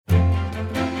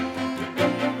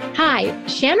Hi,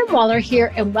 Shannon Waller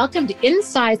here, and welcome to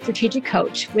Inside Strategic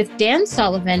Coach with Dan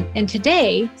Sullivan, and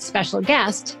today, special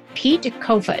guest, Pete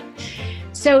Kofoed.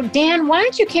 So Dan, why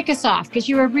don't you kick us off? Because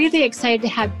you were really excited to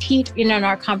have Pete in on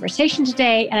our conversation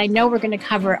today, and I know we're going to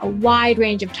cover a wide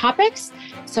range of topics.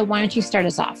 So why don't you start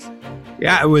us off?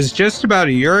 Yeah, it was just about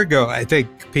a year ago, I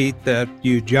think, Pete, that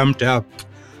you jumped up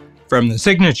from the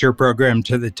signature program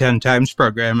to the 10 times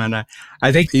program. And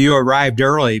I think you arrived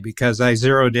early because I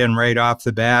zeroed in right off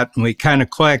the bat and we kind of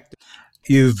clicked.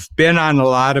 You've been on a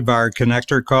lot of our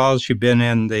connector calls. You've been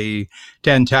in the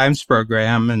 10 times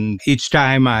program. And each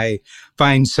time I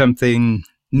find something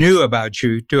new about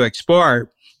you to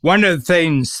explore. One of the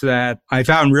things that I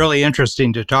found really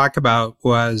interesting to talk about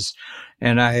was,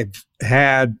 and I've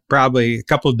had probably a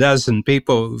couple dozen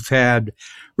people who've had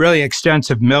really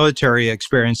extensive military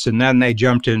experience, and then they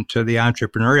jumped into the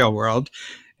entrepreneurial world.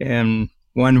 And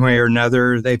one way or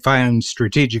another, they find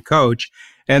strategic coach.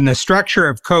 And the structure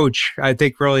of coach, I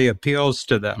think, really appeals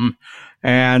to them.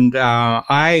 And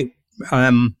I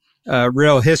am a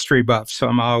real history buff, so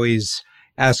I'm always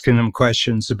asking them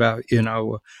questions about,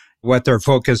 what their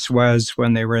focus was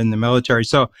when they were in the military.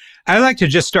 So I like to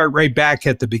just start right back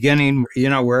at the beginning,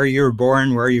 where you were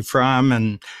born, where you're from,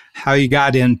 and how you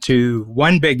got into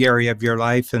one big area of your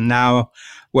life, and now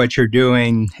what you're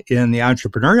doing in the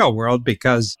entrepreneurial world,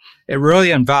 because it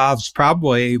really involves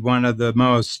probably one of the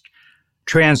most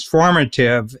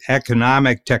transformative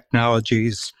economic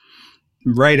technologies,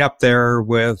 right up there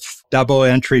with double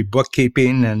entry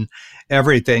bookkeeping and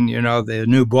everything, the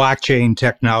new blockchain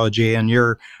technology. And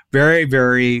you're very,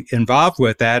 very involved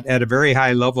with that at a very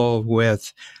high level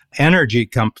with energy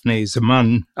companies,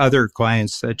 among other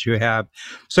clients that you have.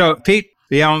 So, Pete,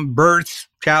 birth,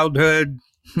 childhood,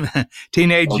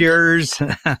 teenage years.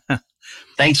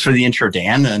 Thanks for the intro,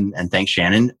 Dan, and thanks,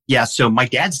 Shannon. Yeah, so my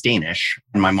dad's Danish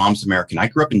and my mom's American. I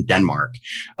grew up in Denmark.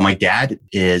 My dad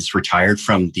is retired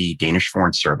from the Danish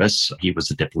Foreign Service. He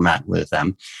was a diplomat with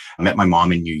them. I met my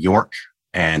mom in New York,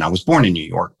 and I was born in New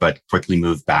York, but quickly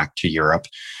moved back to Europe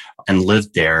and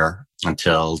lived there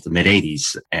until the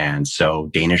mid-'80s. And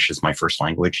so Danish is my first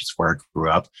language. It's where I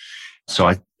grew up. So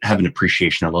I have an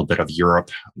appreciation a little bit of Europe.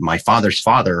 My father's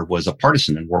father was a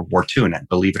partisan in World War II, and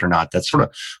believe it or not, that sort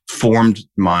of formed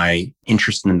my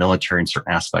interest in the military and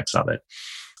certain aspects of it.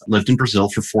 Lived in Brazil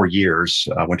for 4 years,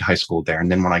 went to high school there,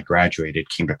 and then when I graduated,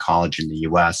 came to college in the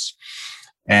U.S.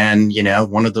 And,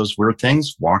 one of those weird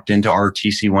things, walked into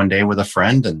ROTC one day with a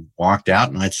friend and walked out,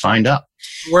 and I'd signed up.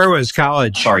 Where was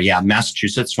college?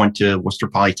 Massachusetts. Went to Worcester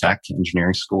Polytech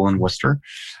Engineering School in Worcester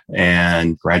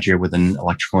and graduated with an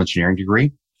electrical engineering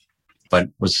degree, but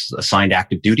was assigned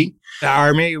active duty. The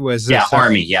Army was?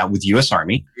 Army. Yeah, with U.S.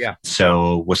 Army. Yeah.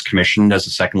 So was commissioned as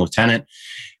a second lieutenant.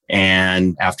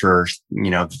 And after,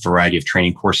 a variety of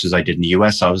training courses I did in the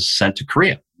U.S., I was sent to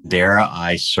Korea. There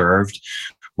I served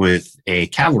with a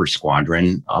cavalry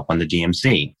squadron up on the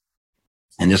DMZ.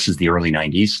 And this is the early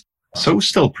 90s. So it was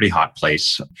still a pretty hot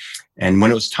place. And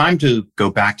when it was time to go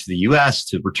back to the U.S.,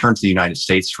 to return to the United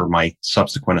States for my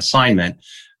subsequent assignment,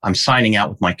 I'm signing out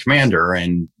with my commander.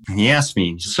 And he asked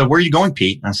me, "So where are you going,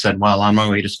 Pete?" And I said, "Well, on my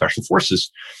way to Special Forces."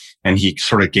 And he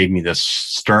sort of gave me this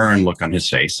stern look on his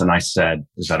face. And I said,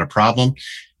 "Is that a problem?"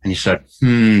 And he said,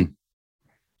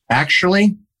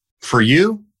 "Actually, for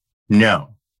you,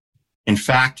 no. In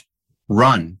fact,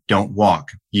 run, don't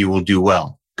walk. You will do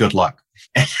well. Good luck."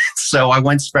 So I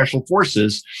went Special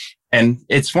Forces, and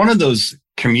it's one of those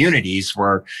communities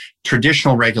where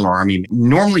traditional regular Army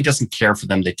normally doesn't care for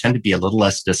them. They tend to be a little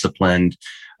less disciplined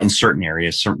in certain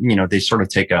areas. So, they sort of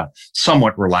take a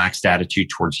somewhat relaxed attitude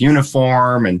towards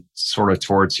uniform and sort of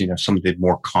towards, some of the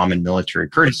more common military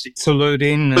courtesy.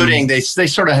 Saluting. They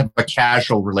sort of have a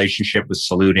casual relationship with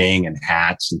saluting and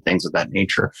hats and things of that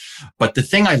nature. But the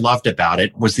thing I loved about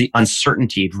it was the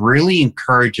uncertainty. It really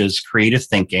encourages creative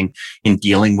thinking in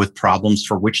dealing with problems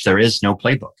for which there is no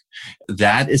playbook.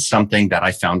 That is something that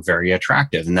I found very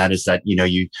attractive. And that is that,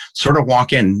 you sort of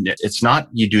walk in. It's not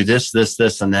you do this,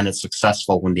 and then it's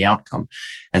successful when the outcome.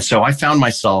 And so I found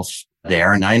myself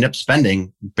there, and I ended up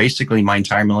spending basically my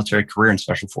entire military career in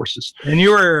Special Forces. And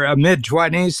you were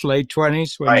mid-20s, late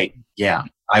 20s? Right. Yeah,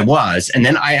 I was. And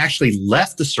then I actually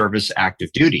left the service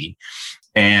active duty.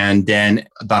 And then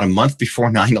about a month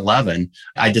before 9/11,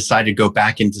 I decided to go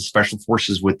back into Special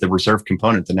Forces with the reserve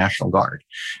component, the National Guard,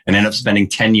 and ended up spending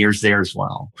 10 years there as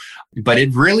well. But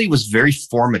it really was very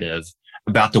formative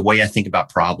about the way I think about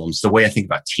problems, the way I think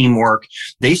about teamwork.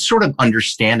 They sort of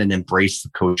understand and embrace the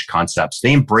coach concepts.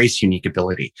 They embrace unique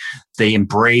ability. They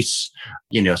embrace,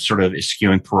 sort of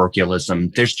eschewing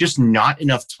parochialism. There's just not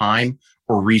enough time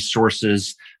or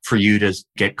resources for you to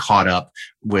get caught up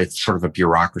with sort of a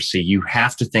bureaucracy. You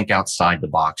have to think outside the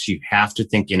box. You have to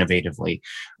think innovatively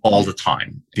all the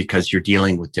time because you're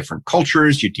dealing with different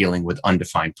cultures. You're dealing with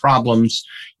undefined problems.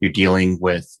 You're dealing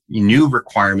with new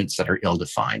requirements that are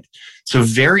ill-defined. So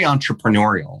very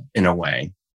entrepreneurial in a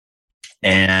way.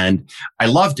 And I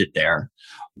loved it there.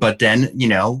 But then,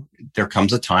 there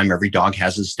comes a time, every dog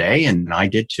has his day, and I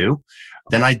did too.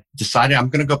 Then I decided I'm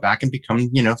going to go back and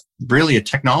become, really a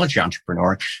technology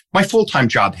entrepreneur. My full-time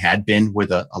job had been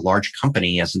with a large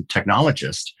company as a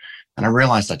technologist. And I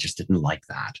realized I just didn't like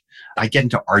that. I get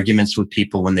into arguments with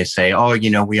people when they say, oh,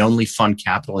 we only fund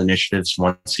capital initiatives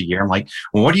once a year. I'm like,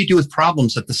 well, what do you do with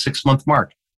problems at the 6-month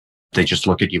mark? They just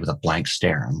look at you with a blank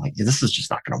stare. I'm like, this is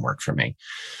just not going to work for me.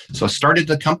 So I started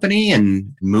the company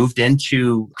and moved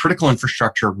into critical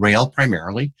infrastructure, rail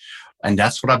primarily. And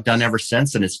that's what I've done ever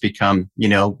since. And it's become,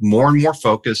 more and more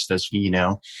focused as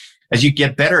you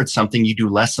get better at something, you do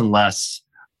less and less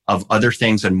of other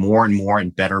things and more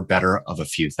and better of a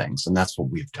few things. And that's what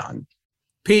we've done.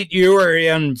 Pete, you were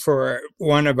in for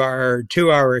one of our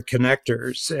 2-hour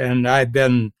connectors, and I've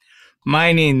been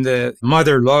mining the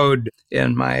mother lode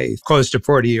in my close to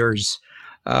 40 years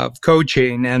of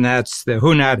coaching, and that's the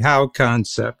who, not how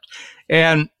concept.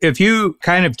 And if you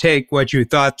kind of take what you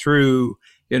thought through,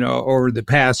 over the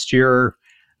past year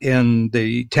in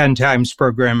the 10 times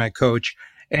program I coach,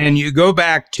 and you go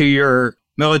back to your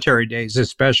military days,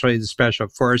 especially the special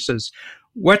forces,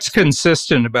 what's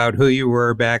consistent about who you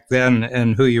were back then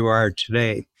and who you are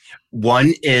today?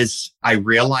 One is I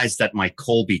realized that my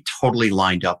Colby totally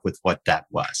lined up with what that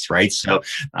was, right? So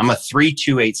I'm a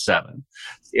 3287.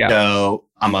 Yeah. So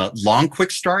I'm a long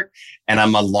quick start and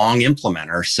I'm a long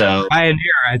implementer. So Pioneer,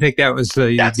 I think that was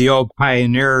the old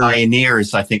Pioneer. Pioneer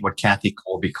is, I think, what Kathy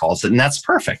Colby calls it. And that's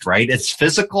perfect, right? It's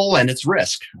physical and it's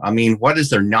risk. I mean, what is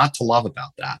there not to love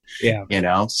about that? Yeah.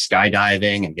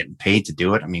 Skydiving and getting paid to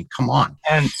do it. I mean, come on.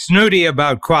 And snooty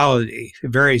about quality.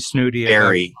 Very snooty.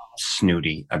 Very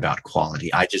snooty about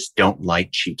quality. I just don't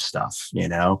like cheap stuff,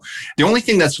 The only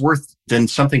thing that's worth than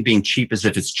something being cheap is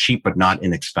if it's cheap but not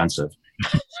inexpensive.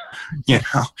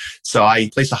 So I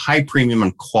place a high premium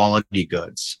on quality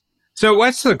goods. So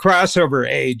what's the crossover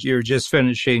age? You're just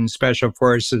finishing special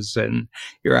forces and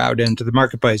you're out into the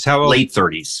marketplace. How old? Late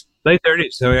 30s. Late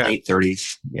 30s. So yeah. Late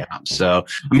 30s. Yeah. So,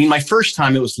 my first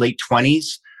time it was late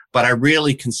 20s. But I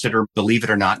really consider, believe it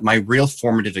or not, my real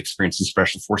formative experience in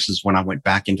special forces when I went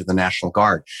back into the National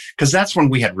Guard, because that's when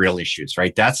we had real issues,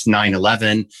 right? That's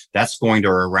 9/11. That's going to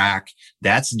Iraq.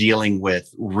 That's dealing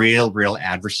with real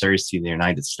adversaries to the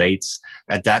United States.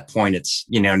 At that point, it's,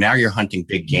 now you're hunting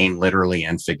big game, literally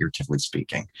and figuratively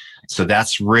speaking. So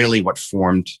that's really what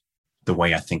formed the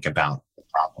way I think about the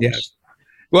problems. Yes.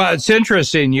 Well, it's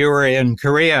interesting. You were in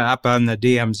Korea up on the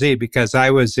DMZ because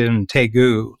I was in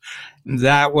Daegu.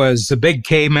 That was the big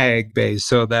KMAG base.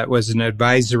 So that was an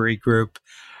advisory group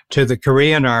to the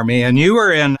Korean army. And you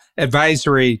were in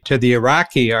advisory to the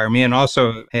Iraqi army and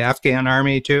also the Afghan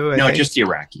army too. No, just the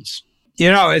Iraqis.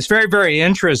 It's very, very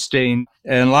interesting.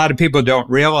 And a lot of people don't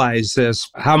realize this,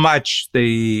 how much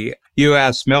the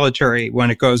U.S. military,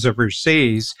 when it goes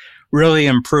overseas, really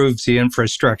improves the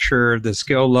infrastructure, the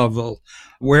skill level,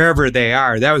 wherever they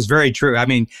are. That was very true. I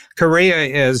mean, Korea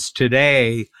is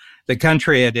today the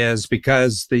country it is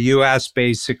because the U.S.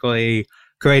 basically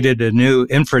created a new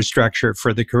infrastructure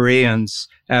for the Koreans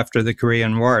after the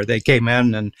Korean War. They came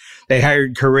in and they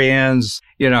hired Koreans,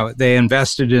 they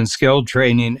invested in skilled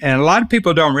training. And a lot of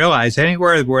people don't realize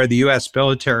anywhere where the U.S.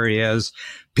 military is,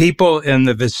 people in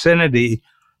the vicinity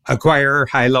acquire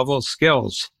high-level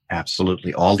skills.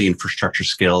 Absolutely. All the infrastructure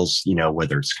skills,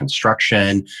 whether it's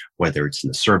construction, whether it's in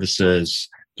the services,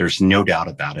 there's no doubt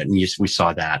about it. And we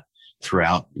saw that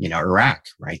throughout, Iraq,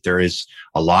 right? There is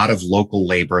a lot of local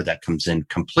labor that comes in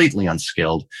completely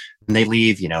unskilled. And they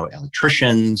leave,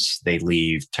 electricians, they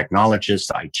leave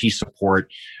technologists, IT support,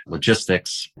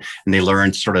 logistics, and they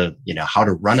learn sort of, how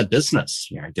to run a business.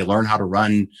 They learn how to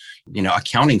run,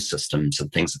 accounting systems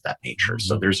and things of that nature.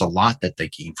 So there's a lot that they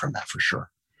gain from that for sure.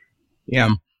 Yeah.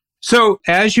 So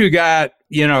as you got,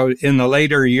 in the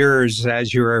later years,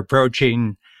 as you were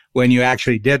approaching when you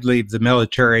actually did leave the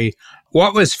military,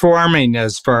 what was forming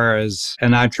as far as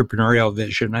an entrepreneurial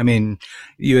vision? I mean,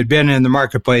 you had been in the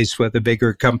marketplace with a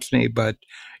bigger company, but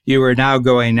you were now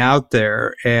going out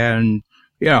there and,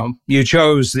 you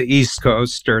chose the East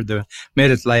Coast or the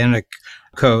Mid-Atlantic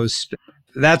coast.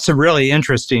 That's a really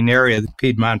interesting area. The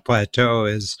Piedmont Plateau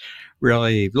is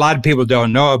really, a lot of people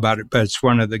don't know about it, but it's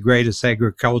one of the greatest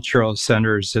agricultural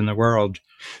centers in the world.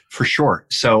 For sure.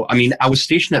 So, I was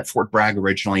stationed at Fort Bragg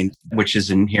originally, which is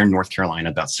here in North Carolina,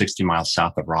 about 60 miles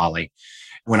south of Raleigh.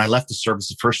 When I left the service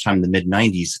the first time in the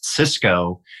mid-90s,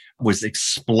 Cisco was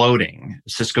exploding.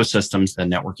 Cisco Systems, the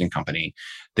networking company,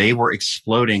 they were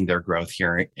exploding their growth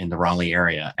here in the Raleigh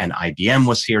area. And IBM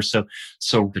was here. So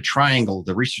the Triangle,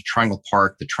 the Research Triangle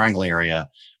Park, the Triangle area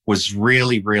was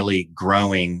really, really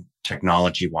growing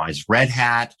technology-wise. Red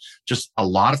Hat, just a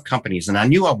lot of companies. And I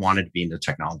knew I wanted to be in the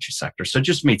technology sector. So it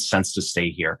just made sense to stay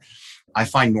here. I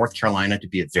find North Carolina to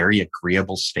be a very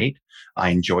agreeable state. I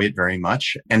enjoy it very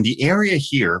much. And the area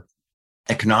here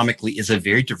economically is a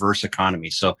very diverse economy.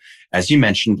 So as you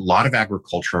mentioned, a lot of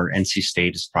agriculture. NC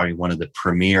State is probably one of the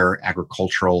premier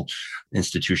agricultural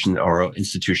institutions or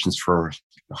institutions for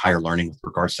higher learning with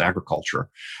regards to agriculture.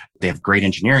 They have great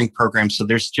engineering programs. So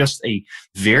there's just a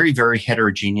very, very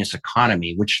heterogeneous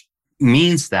economy, which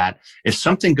means that if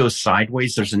something goes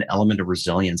sideways, there's an element of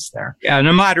resilience there. Yeah, and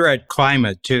a moderate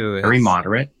climate too. Very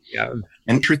moderate. Yeah.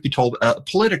 And truth be told, a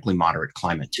politically moderate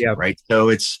climate too, right?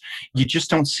 So you just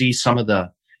don't see some of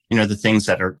the, the things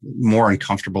that are more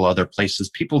uncomfortable other places.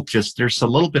 People there's a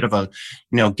little bit of a,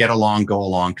 get along, go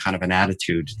along kind of an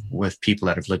attitude with people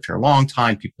that have lived here a long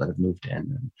time, people that have moved in.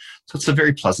 And so it's a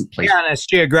very pleasant place. Yeah, and it's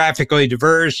geographically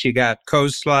diverse. You got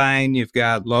coastline, you've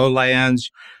got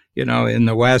lowlands. In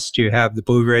the west, you have the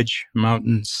Blue Ridge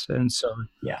Mountains. And so,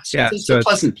 it's a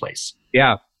pleasant place.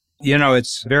 Yeah.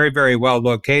 It's very, very well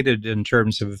located in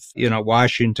terms of,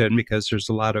 Washington, because there's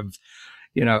a lot of,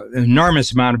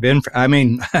 enormous amount of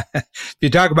if you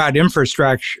talk about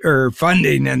infrastructure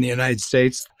funding in the United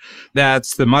States,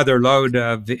 that's the mother lode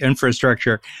of the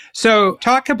infrastructure. So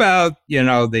talk about,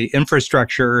 the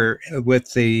infrastructure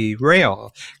with the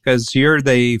rail, because you're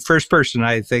the first person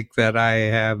I think that I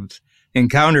have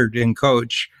encountered in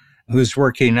Coach who's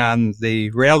working on the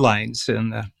rail lines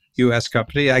in the U.S.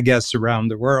 company, I guess, around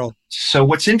the world. So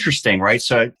what's interesting, right?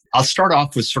 So I'll start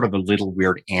off with sort of a little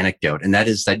weird anecdote, and that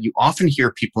is that you often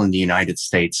hear people in the United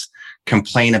States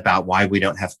complain about why we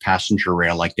don't have passenger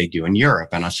rail like they do in Europe.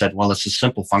 And I said, well, it's a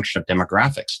simple function of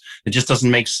demographics. It just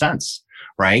doesn't make sense,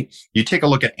 right? You take a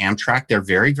look at Amtrak, they're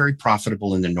very, very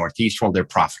profitable in the Northeast. Well, they're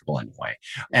profitable anyway.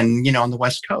 And, on the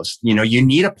West Coast, you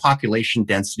need a population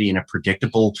density and a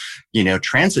predictable,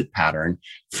 transit pattern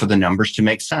for the numbers to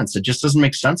make sense. It just doesn't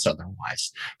make sense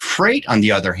otherwise. Freight, on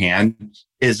the other hand,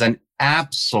 is an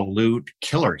absolute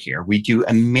killer here. We do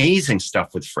amazing stuff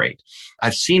with freight.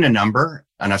 I've seen a number,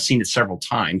 and I've seen it several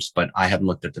times, but I haven't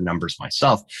looked at the numbers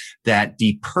myself, that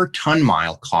the per ton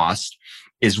mile cost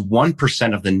is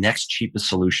 1% of the next cheapest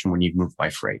solution when you move by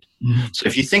freight. Mm-hmm. So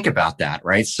if you think about that,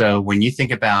 right? So when you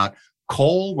think about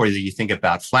coal, whether you think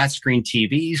about flat screen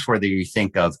TVs, whether you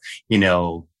think of,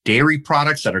 dairy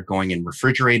products that are going in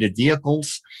refrigerated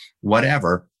vehicles,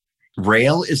 whatever,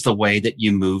 rail is the way that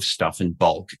you move stuff in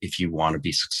bulk if you want to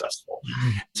be successful.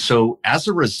 Mm-hmm. So as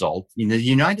a result, the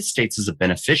United States is a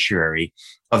beneficiary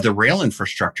of the rail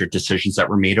infrastructure decisions that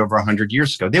were made over 100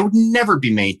 years ago. They would never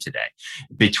be made today.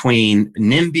 Between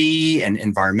NIMBY and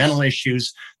environmental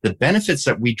issues, the benefits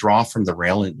that we draw from the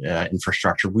rail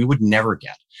infrastructure, we would never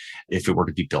get if it were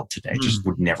to be built today. It just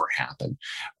would never happen.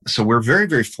 So we're very,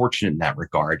 very fortunate in that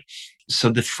regard. So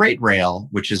the freight rail,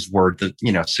 which is where the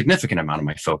significant amount of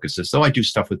my focus is, though I do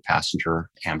stuff with passenger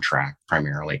Amtrak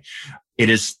primarily, it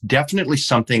is definitely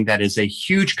something that is a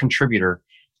huge contributor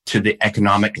to the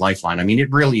economic lifeline. I mean,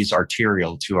 it really is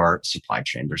arterial to our supply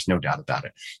chain. There's no doubt about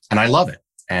it. And I love it.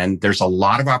 And there's a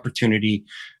lot of opportunity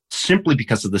simply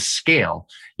because of the scale.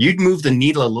 You'd move the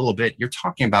needle a little bit. You're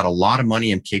talking about a lot of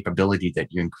money and capability that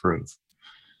you improve.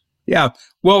 Yeah.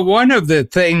 Well, one of the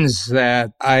things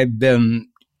that I've been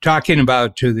talking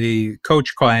about to the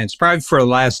Coach clients probably for the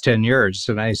last 10 years,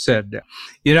 and I said,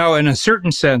 in a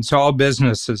certain sense, all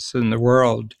businesses in the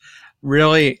world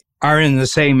really are in the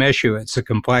same issue. It's a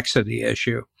complexity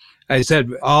issue. I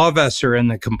said, all of us are in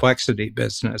the complexity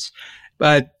business,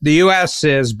 but the U.S.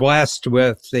 is blessed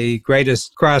with the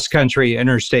greatest cross-country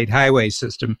interstate highway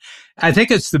system. I think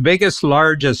it's the biggest,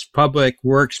 largest public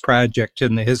works project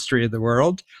in the history of the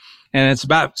world. And it's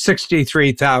about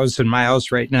 63,000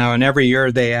 miles right now. And every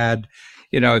year they add,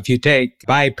 if you take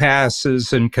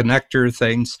bypasses and connector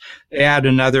things, they add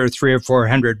another 300 or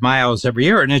 400 miles every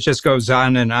year. And it just goes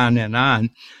on and on and on.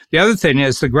 The other thing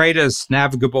is the greatest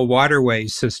navigable waterway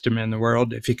system in the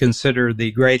world. If you consider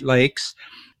the Great Lakes,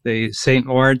 the St.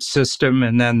 Lawrence system,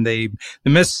 and then the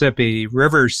Mississippi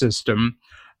River system.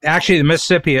 Actually, the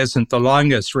Mississippi isn't the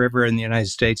longest river in the United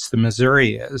States. The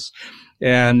Missouri is.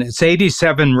 And it's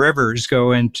 87 rivers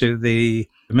go into the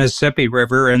Mississippi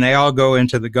River, and they all go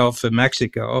into the Gulf of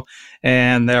Mexico.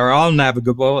 And they're all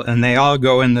navigable, and they all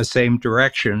go in the same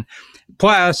direction.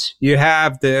 Plus, you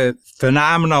have the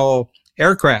phenomenal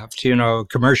aircraft,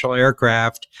 commercial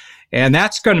aircraft And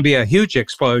that's going to be a huge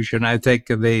explosion, I think,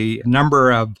 of the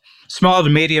number of small to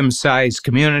medium-sized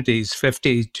communities,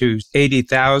 50 to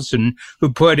 80,000,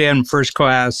 who put in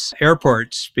first-class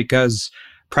airports because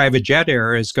private jet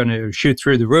air is going to shoot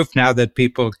through the roof now that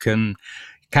people can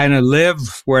kind of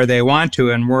live where they want to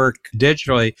and work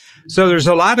digitally. So there's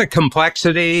a lot of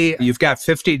complexity. You've got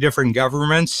 50 different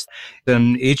governments,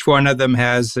 and each one of them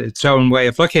has its own way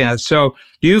of looking at it. So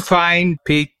do you find,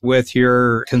 Pete, with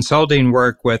your consulting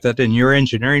work with it and your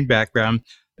engineering background,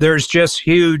 there's just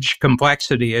huge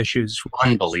complexity issues?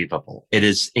 Unbelievable. It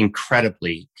is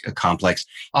incredibly complex.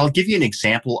 I'll give you an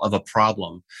example of a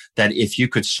problem that if you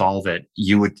could solve it,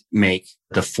 you would make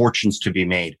the fortunes to be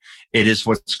made. It is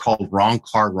what's called wrong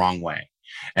car, wrong way.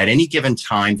 At any given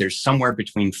time, there's somewhere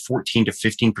between 14 to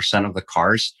 15% of the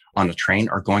cars on a train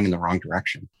are going in the wrong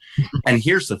direction. And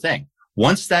here's the thing.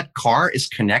 Once that car is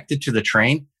connected to the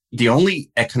train, the only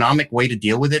economic way to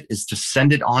deal with it is to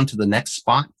send it on to the next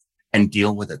spot and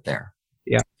deal with it there.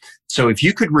 Yeah. So if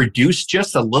you could reduce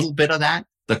just a little bit of that,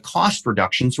 the cost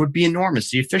reductions would be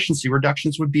enormous. The efficiency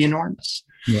reductions would be enormous.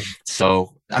 Yeah.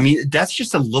 So, I mean, that's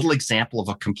just a little example of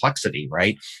a complexity,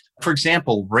 right? For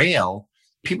example, rail,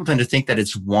 people tend to think that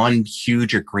it's one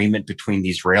huge agreement between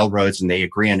these railroads and they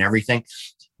agree on everything.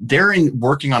 They're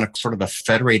working on a sort of a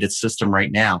federated system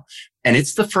right now. And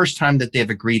it's the first time that they've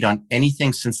agreed on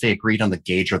anything since they agreed on the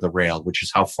gauge of the rail, which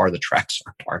is how far the tracks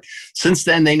are apart. Since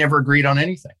then, they never agreed on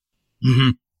anything. Mm-hmm.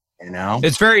 You know,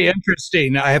 it's very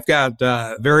interesting. I have got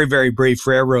a very, very brief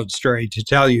railroad story to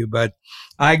tell you, but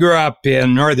I grew up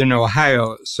in northern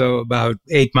Ohio, so about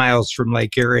 8 miles from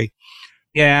Lake Erie.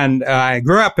 And I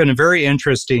grew up in a very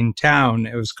interesting town.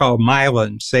 It was called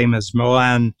Milan, same as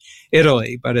Milan,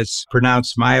 Italy, but it's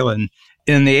pronounced Milan.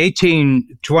 In the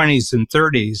 1820s and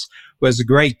 30s was a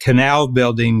great canal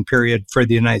building period for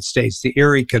the United States. The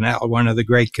Erie Canal, one of the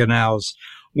great canals,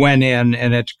 went in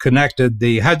and it connected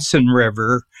the Hudson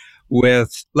River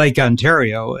with Lake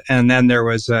Ontario. And then there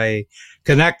was a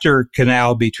connector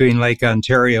canal between Lake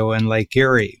Ontario and Lake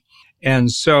Erie.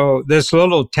 And so this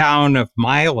little town of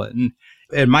Milan,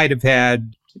 it might have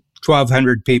had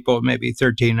 1,200 people, maybe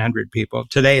 1,300 people.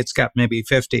 Today it's got maybe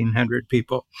 1,500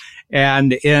 people.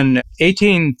 And in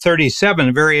 1837,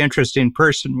 a very interesting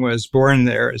person was born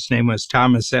there. His name was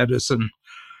Thomas Edison.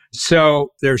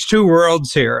 So there's two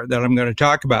worlds here that I'm going to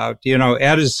talk about. You know,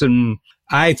 Edison,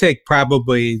 I think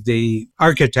probably the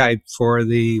archetype for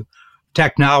the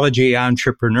technology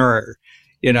entrepreneur,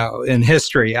 you know, in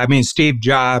history. I mean, Steve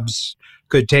Jobs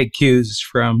could take cues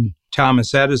from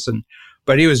Thomas Edison,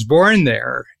 but he was born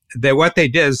there. What they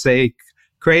did is they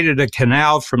created a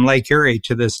canal from Lake Erie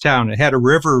to this town. It had a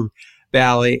river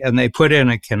valley, and they put in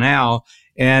a canal.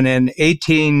 And in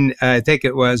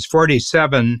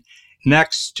 47,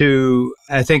 next to,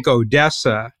 I think,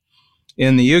 Odessa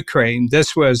in the Ukraine,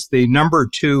 this was the number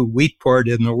 2 wheat port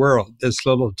in the world, this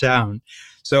little town.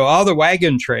 So all the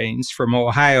wagon trains from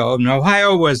Ohio, and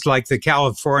Ohio was like the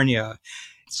California.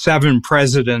 7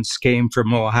 presidents came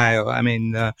from Ohio. I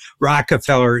mean,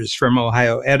 Rockefeller's from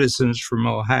Ohio, Edison's from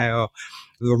Ohio,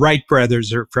 the Wright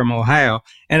brothers are from Ohio.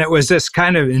 And it was this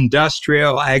kind of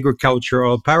industrial,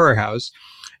 agricultural powerhouse.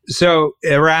 So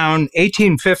around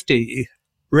 1850,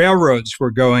 railroads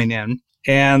were going in,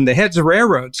 and the heads of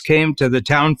railroads came to the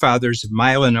town fathers of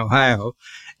Milan, Ohio,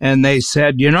 and they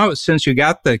said, you know, since you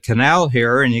got the canal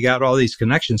here and you got all these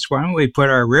connections, why don't we put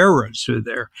our railroads through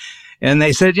there? And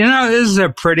they said, you know, this is a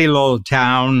pretty little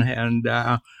town, and,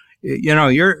 you know,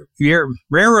 your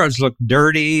railroads look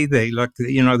dirty. They look,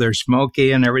 you know, they're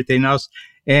smoky and everything else.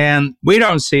 And we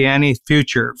don't see any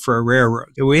future for a railroad.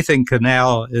 We think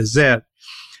canal is it.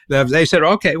 They said,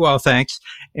 okay, well, thanks.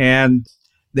 And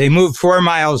they moved 4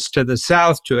 miles to the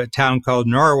south to a town called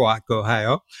Norwalk,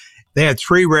 Ohio. They had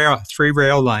three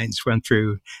rail lines went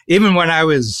through. Even when I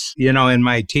was, you know, in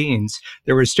my teens,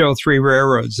 there were still 3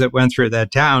 railroads that went through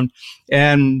that town.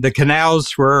 And the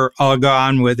canals were all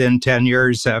gone within 10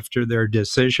 years after their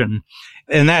decision.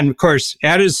 And then, of course,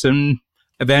 Edison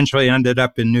eventually ended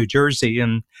up in New Jersey.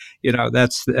 And, you know,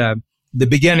 that's the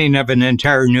beginning of an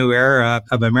entire new era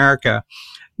of America.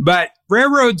 But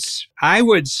railroads, I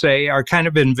would say, are kind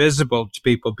of invisible to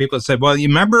people. People said, well, you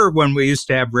remember when we used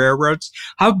to have railroads?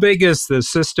 How big is the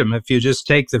system if you just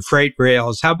take the freight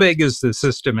rails? How big is the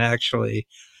system actually?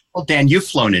 Well, Dan, you've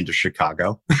flown into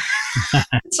Chicago.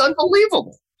 It's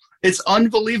unbelievable. It's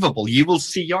unbelievable. You will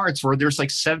see yards where there's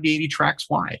like 70, 80 tracks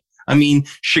wide. I mean,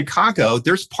 Chicago,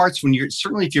 there's parts when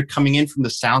certainly if you're coming in from the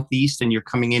southeast and you're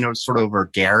coming in sort of over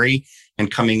Gary and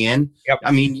coming in. Yep.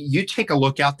 I mean, you take a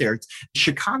look out there.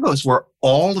 Chicago is where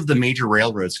all of the major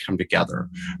railroads come together,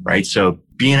 right? So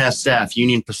BNSF,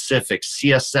 Union Pacific,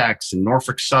 CSX, and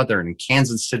Norfolk Southern, and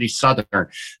Kansas City Southern,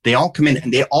 they all come in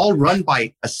and they all run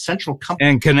by a central company.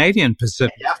 And Canadian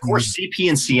Pacific. Yeah, of course, CP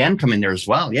and CN come in there as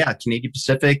well. Yeah, Canadian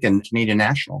Pacific and Canadian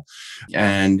National.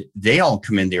 And they all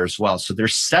come in there as well. So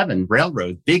there's 7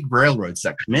 big railroads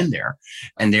that come in there.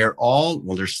 And they're all,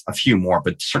 well, there's a few more,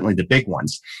 but certainly the big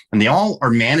ones. And they all are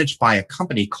managed by a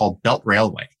company called Belt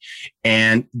Railway.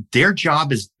 And their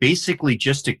job is basically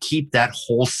just to keep that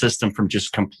whole system from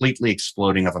just completely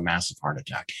exploding of a massive heart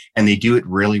attack. And they do it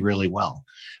really, really well.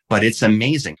 But it's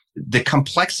amazing. The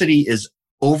complexity is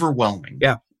overwhelming.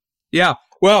 Yeah. Yeah.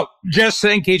 Well, just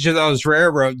think each of those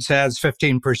railroads has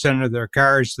 15% of their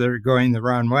cars that are going the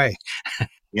wrong way.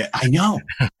 Yeah, I know.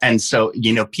 And so,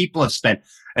 people have spent,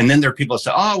 and then there are people that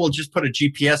say, oh, we'll just put a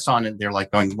GPS on it. They're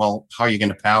like going, well, how are you going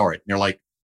to power it? And they're like,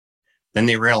 then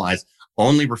they realize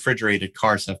only refrigerated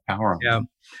cars have power on them.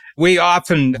 We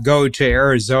often go to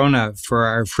Arizona for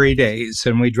our free days,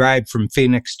 and we drive from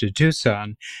Phoenix to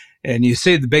Tucson. And you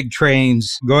see the big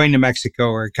trains going to Mexico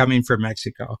or coming from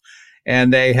Mexico.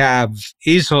 And they have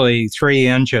easily 3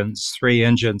 engines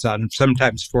on them,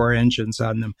 sometimes 4 engines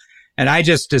on them. And I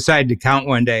just decided to count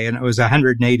one day, and it was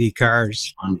 180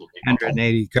 cars.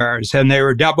 180 cars. And they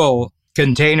were double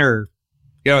container,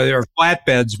 they were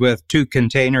flatbeds with 2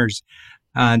 containers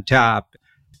on top.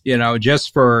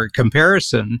 Just for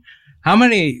comparison, how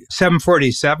many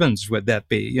 747s would that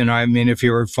be? If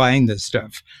you were flying this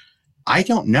stuff. I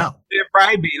don't know. It'd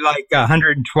probably be like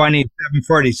 120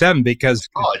 747 because...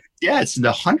 Oh, yeah, it's in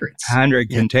the hundreds. 100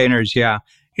 containers, yeah.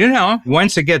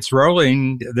 Once it gets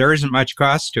rolling, there isn't much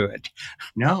cost to it.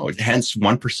 No, hence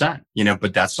 1%,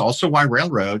 but that's also why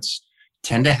railroads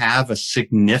tend to have a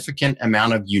significant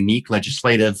amount of unique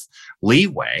legislative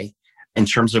leeway in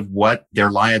terms of what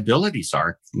their liabilities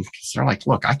are. Because they're like,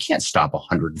 look, I can't stop a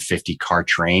 150 car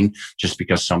train just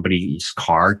because somebody's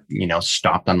car,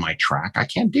 stopped on my track. I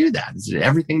can't do that.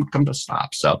 Everything would come to a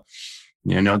stop. So,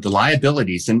 the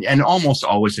liabilities and almost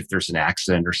always if there's an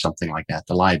accident or something like that,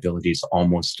 the liability is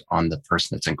almost on the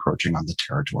person that's encroaching on the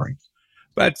territory.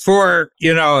 But for,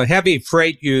 heavy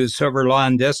freight use over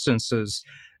long distances,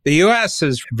 the U.S.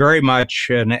 is very much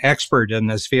an expert in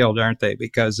this field, aren't they?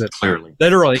 Because it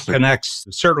literally connects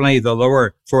certainly the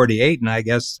lower 48. And I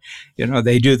guess,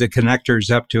 they do the connectors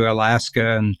up to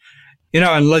Alaska. And,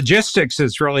 and logistics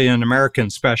is really an American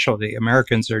specialty.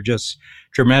 Americans are just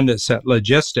tremendous at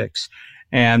logistics.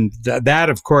 And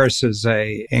that, of course, is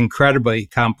a incredibly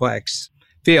complex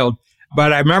field.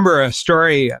 But I remember a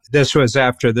story, this was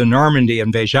after the Normandy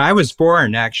invasion. I was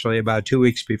born, actually, about 2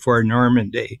 weeks before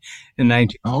Normandy in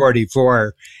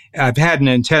 1944. I've had an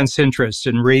intense interest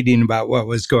in reading about what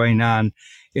was going on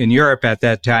in Europe at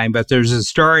that time. But there's a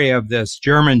story of this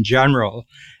German general,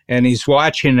 and he's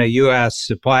watching a U.S.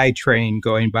 supply train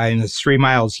going by, and it's 3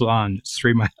 miles long. It's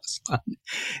 3 miles long.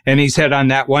 And he said, on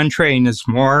that one train is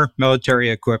more military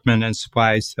equipment and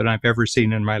supplies than I've ever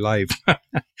seen in my life.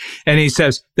 And he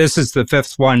says, this is the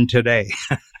 5th one today.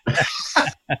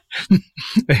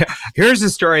 Here's a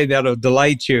story that'll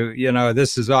delight you.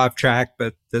 This is off track,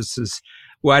 but this is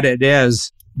what it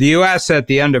is. The U.S. at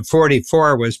the end of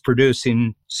 44 was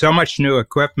producing so much new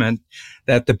equipment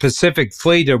that the Pacific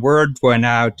Fleet, a word went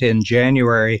out in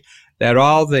January that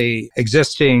all the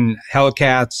existing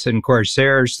Hellcats and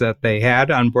Corsairs that they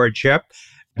had on board ship,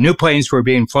 new planes were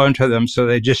being flown to them, so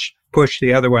they just pushed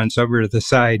the other ones over to the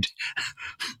side.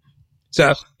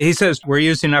 So he says, we're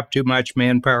using up too much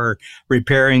manpower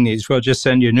repairing these. We'll just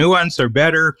send you new ones. They're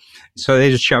better. So they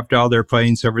just shoved all their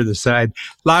planes over the side.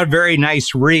 A lot of very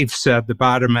nice reefs at the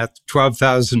bottom at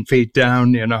 12,000 feet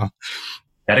down,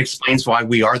 That explains why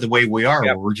we are the way we are.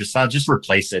 Yep. We're just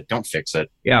replace it. Don't fix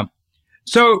it. Yeah.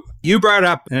 So you brought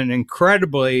up an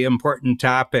incredibly important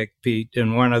topic, Pete,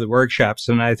 in one of the workshops.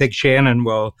 And I think Shannon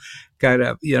will kind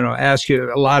of, ask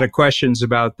you a lot of questions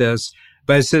about this.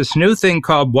 But it's this new thing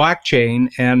called blockchain.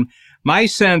 And my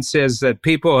sense is that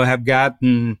people have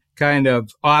gotten kind of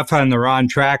off on the wrong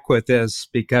track with this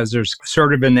because there's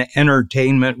sort of an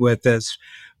entertainment with this,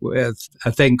 with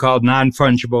a thing called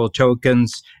non-fungible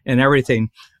tokens and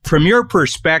everything. From your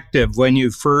perspective, when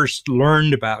you first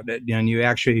learned about it and you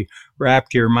actually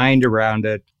wrapped your mind around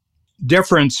it,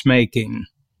 difference making,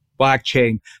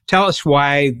 blockchain, tell us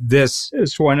why this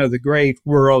is one of the great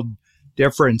world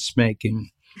difference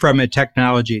making from a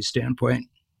technology standpoint.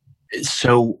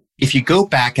 So if you go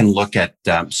back and look at,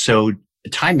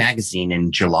 Time Magazine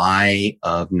in July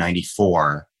of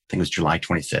 94, I think it was July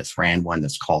 25th, ran one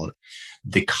that's called,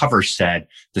 the cover said,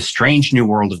 The Strange New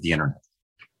World of the Internet.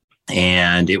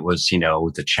 And it was,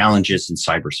 the challenges in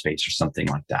cyberspace or something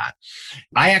like that.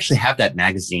 I actually have that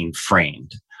magazine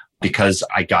framed because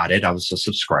I got it. I was a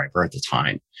subscriber at the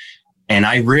time. And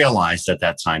I realized at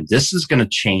that time, this is going to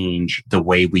change the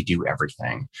way we do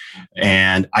everything.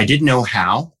 And I didn't know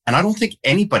how. And I don't think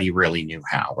anybody really knew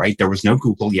how, right? There was no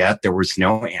Google yet. There was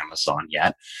no Amazon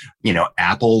yet.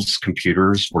 Apple's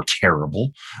computers were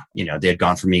terrible. They had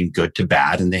gone from being good to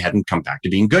bad and they hadn't come back to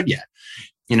being good yet.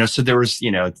 So there was,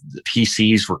 the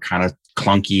PCs were kind of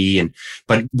clunky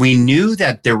but we knew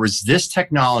that there was this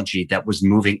technology that was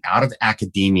moving out of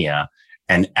academia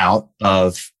and out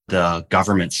of the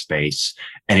government space,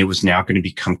 and it was now going to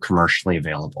become commercially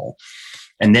available.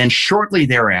 And then shortly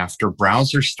thereafter,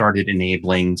 browsers started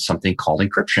enabling something called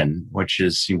encryption, which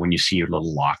is when you see your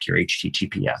little lock, your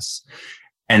HTTPS.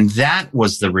 And that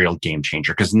was the real game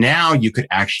changer, because now you could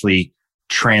actually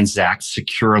transact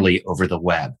securely over the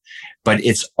web. But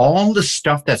it's all the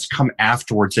stuff that's come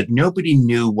afterwards that nobody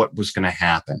knew what was going to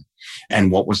happen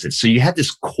and what was it. So you had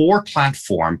this core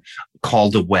platform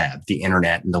called the web, the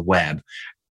internet and the web,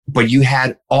 but you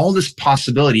had all this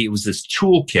possibility. It was this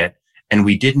toolkit, and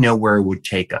we didn't know where it would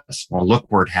take us. Well, look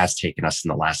where it has taken us in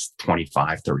the last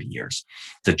 25, 30 years.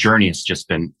 The journey has just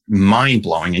been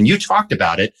mind-blowing. And you talked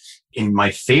about it in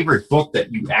my favorite book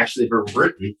that you actually have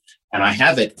written, and I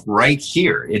have it right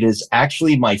here. It is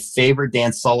actually my favorite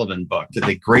Dan Sullivan book,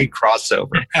 The Great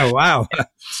Crossover. Oh, wow.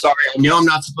 Sorry, I know I'm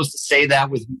not supposed to say that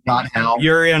with not how.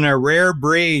 You're in a rare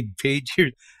breed, Pete.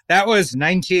 That was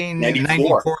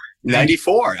 1994.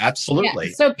 94, absolutely.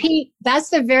 Yeah. So, Pete, that's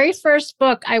the very first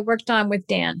book I worked on with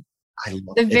Dan. I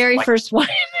love the very first one.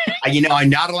 I'm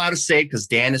not allowed to say it because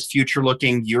Dan is future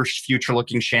looking. You're future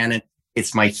looking, Shannon.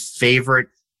 It's my favorite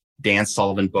Dan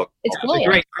Sullivan book. It's a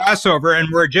great crossover, and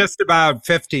we're just about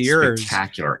 50 years.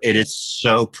 Spectacular. It is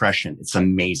so prescient. It's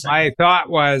amazing. My thought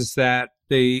was that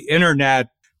the internet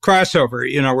crossover,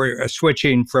 we're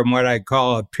switching from what I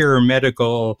call a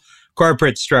pyramidical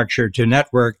corporate structure to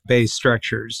network-based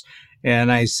structures. And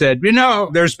I said,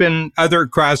 there's been other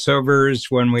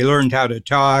crossovers when we learned how to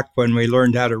talk, when we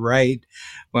learned how to write,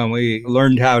 when we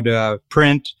learned how to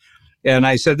print. And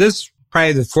I said, this is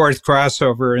probably the fourth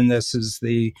crossover, and this is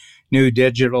the new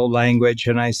digital language.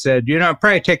 And I said,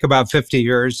 probably take about 50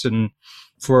 years and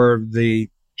for the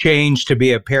change to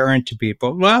be apparent to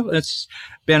people. Well, it's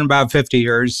been about 50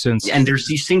 years since. And there's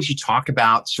these things you talk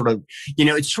about sort of,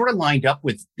 it's sort of lined up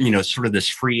with, sort of this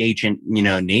free agent,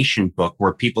 nation book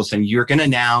where people saying you're going to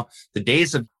now, the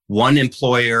days of one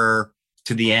employer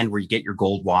to the end where you get your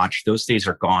gold watch, those days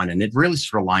are gone. And it really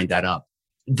sort of lined that up.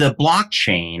 The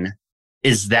blockchain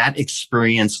is that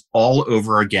experience all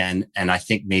over again. And I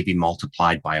think maybe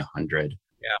multiplied by 100.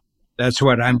 That's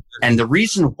what I'm. And the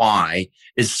reason why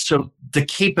is so the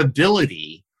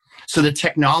capability, so the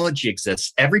technology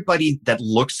exists. Everybody that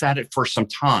looks at it for some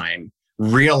time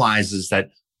realizes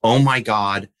that, oh my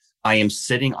God, I am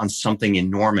sitting on something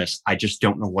enormous. I just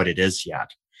don't know what it is yet.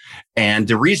 And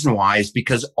the reason why is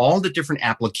because all the different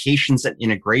applications and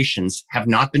integrations have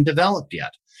not been developed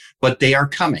yet, but they are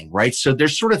coming, right? So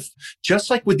there's sort of, just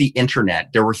like with the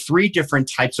internet, there were three different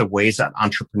types of ways that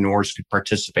entrepreneurs could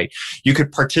participate. You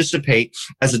could participate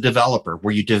as a developer,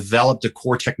 where you develop the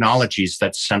core technologies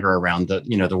that center around the,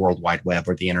 the World Wide Web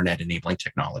or the internet enabling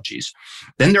technologies.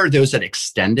 Then there are those that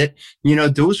extend it.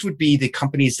 Those would be the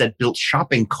companies that built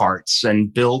shopping carts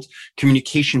and built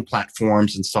communication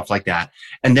platforms and stuff like that.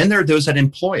 And then there are those that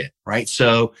employ it, right?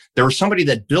 So there was somebody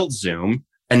that built Zoom,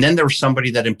 and then there was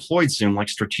somebody that employed Zoom, like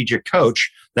Strategic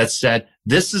Coach, that said,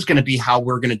 this is going to be how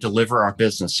we're going to deliver our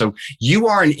business. So you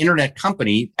are an internet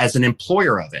company as an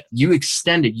employer of it. You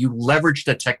extend it. You leverage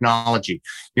the technology.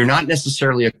 You're not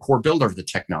necessarily a core builder of the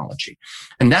technology.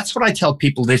 And that's what I tell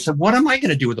people. They said, what am I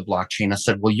going to do with the blockchain? I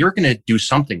said, well, you're going to do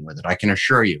something with it. I can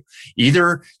assure you.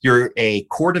 Either you're a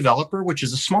core developer, which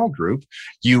is a small group.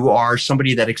 You are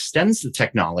somebody that extends the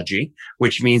technology,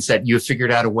 which means that you have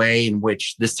figured out a way in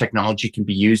which this technology can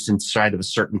be used inside of a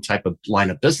certain type of line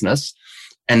of business.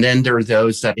 And then there are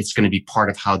those that it's going to be part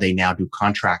of how they now do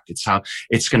contract. It's how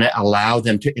it's going to allow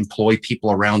them to employ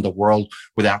people around the world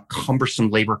without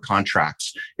cumbersome labor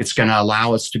contracts. It's going to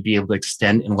allow us to be able to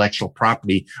extend intellectual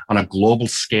property on a global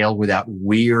scale without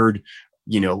weird,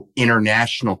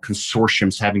 international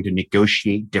consortiums having to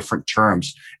negotiate different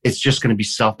terms. It's just going to be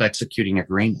self-executing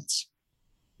agreements.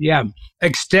 Yeah.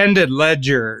 Extended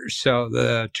ledger. So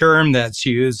the term that's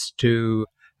used to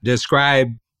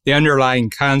describe the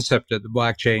underlying concept of the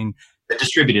blockchain. The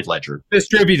distributed ledger. The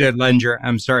distributed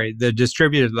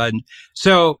ledger.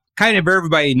 So kind of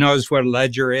everybody knows what a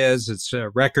ledger is. It's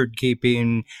record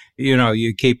keeping.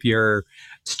 You keep your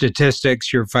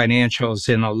statistics, your financials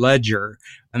in a ledger.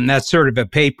 And that's sort of a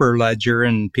paper ledger,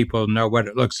 and people know what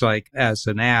it looks like as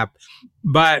an app.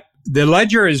 But the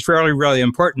ledger is really, really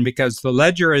important because the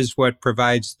ledger is what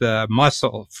provides the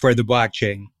muscle for the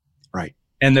blockchain. Right.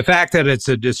 And the fact that it's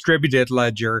a distributed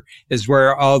ledger is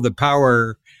where all the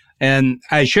power, and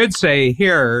I should say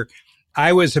here,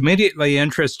 I was immediately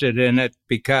interested in it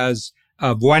because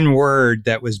of one word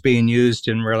that was being used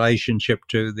in relationship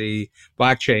to the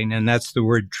blockchain, and that's the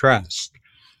word trust.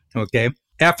 Okay.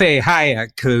 F.A.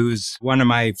 Hayek, who's one of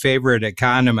my favorite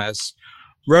economists,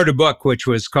 wrote a book which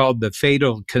was called The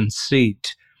Fatal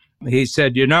Conceit. He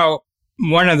said,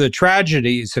 one of the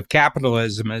tragedies of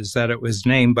capitalism is that it was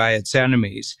named by its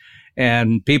enemies.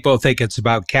 And people think it's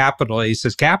about capital. He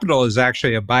says capital is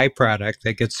actually a byproduct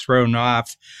that gets thrown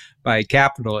off by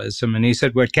capitalism. And he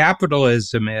said what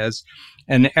capitalism is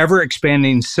an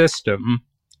ever-expanding system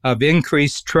of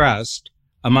increased trust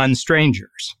among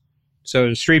strangers. So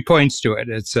there's 3 points to it.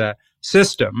 It's a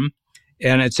system,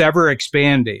 and it's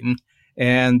ever-expanding.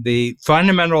 And the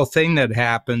fundamental thing that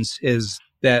happens is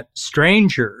that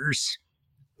strangers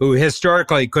who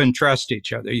historically couldn't trust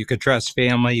each other, you could trust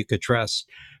family, you could trust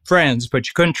friends, but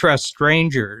you couldn't trust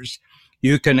strangers.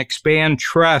 You can expand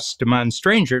trust among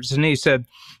strangers. And he said,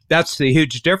 that's the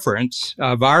huge difference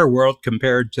of our world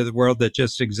compared to the world that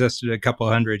just existed a couple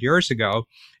hundred years ago,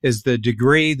 is the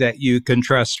degree that you can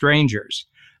trust strangers.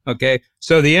 Okay.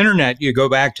 So the internet, you go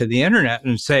back to the internet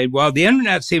and say, well, the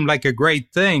internet seemed like a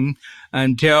great thing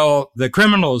until the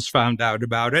criminals found out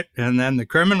about it. And then the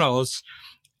criminals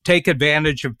take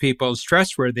advantage of people's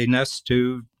trustworthiness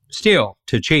to steal,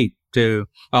 to cheat, to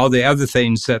all the other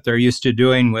things that they're used to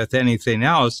doing with anything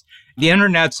else. The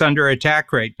internet's under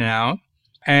attack right now,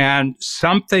 and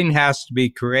something has to be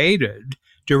created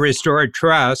to restore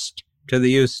trust to the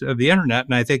use of the internet.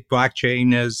 And I think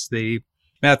blockchain is the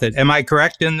method. Am I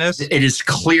correct in this? It is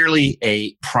clearly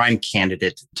a prime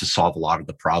candidate to solve a lot of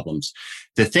the problems.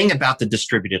 The thing about the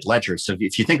distributed ledger, so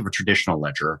if you think of a traditional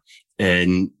ledger,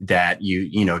 and that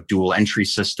dual entry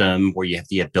system where you have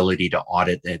the ability to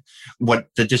audit it, what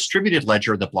the distributed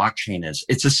ledger, the blockchain is,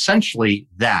 it's essentially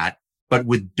that, but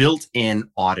with built-in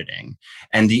auditing.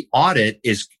 And the audit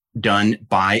is done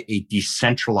by a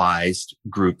decentralized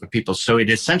group of people. So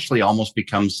it essentially almost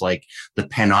becomes like the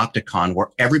panopticon where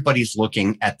everybody's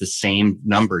looking at the same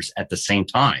numbers at the same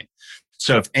time.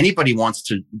 So if anybody wants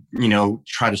to,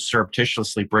 try to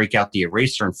surreptitiously break out the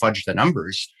eraser and fudge the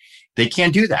numbers, they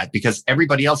can't do that because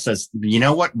everybody else says,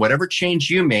 whatever change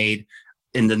you made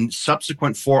in the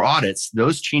subsequent 4 audits,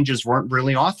 those changes weren't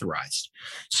really authorized.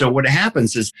 So what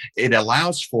happens is it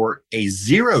allows for a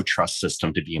zero trust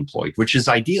system to be employed, which is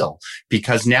ideal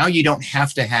because now you don't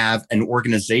have to have an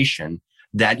organization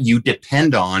that you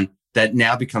depend on that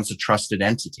now becomes a trusted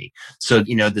entity. So,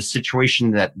 the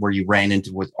situation where you ran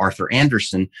into with Arthur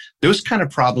Andersen, those kind of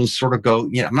problems sort of go,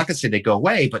 I'm not going to say they go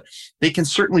away, but they can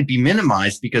certainly be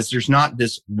minimized because there's not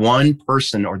this one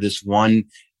person or this one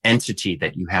entity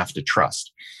that you have to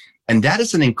trust. And that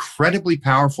is an incredibly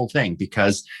powerful thing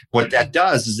because what that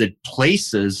does is it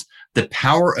places the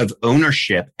power of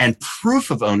ownership and proof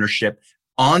of ownership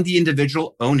on the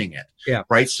individual owning it. Yeah.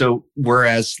 Right. So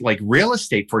whereas like real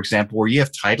estate, for example, where you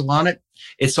have title on it,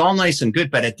 it's all nice and good.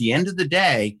 But at the end of the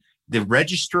day, the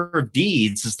register of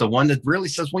deeds is the one that really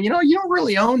says, well, you don't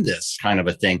really own this kind of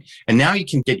a thing. And now you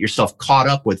can get yourself caught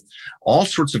up with all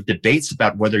sorts of debates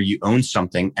about whether you own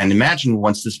something. And imagine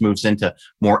once this moves into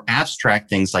more abstract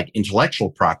things like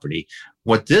intellectual property,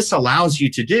 what this allows you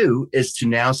to do is to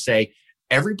now say,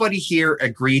 everybody here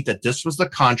agreed that this was the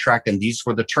contract and these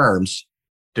were the terms.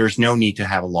 There's no need to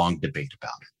have a long debate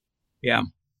about it. Yeah.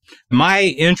 My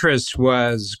interest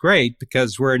was great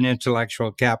because we're an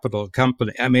intellectual capital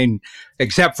company. I mean,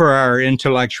 except for our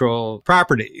intellectual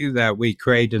property that we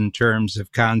create in terms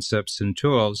of concepts and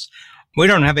tools, we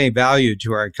don't have any value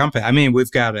to our company. I mean,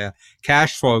 we've got a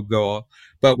cash flow goal,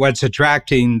 but what's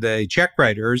attracting the check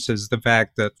writers is the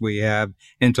fact that we have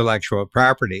intellectual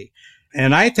property.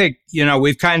 And I think,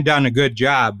 we've kind of done a good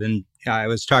job. And I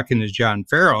was talking to John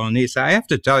Farrell, and he said, I have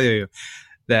to tell you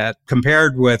that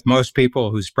compared with most people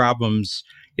whose problems,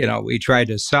 we try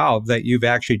to solve, that you've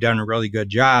actually done a really good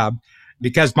job.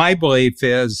 Because my belief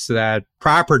is that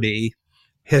property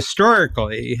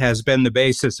historically has been the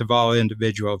basis of all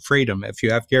individual freedom. If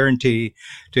you have guarantee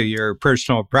to your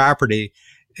personal property,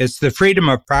 it's the freedom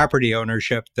of property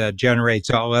ownership that generates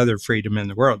all other freedom in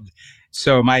the world.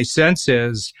 So my sense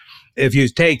is, if you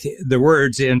take the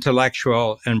words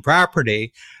intellectual and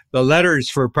property, the letters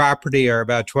for property are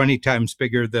about 20 times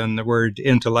bigger than the word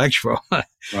intellectual.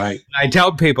 Right. I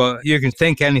tell people you can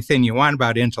think anything you want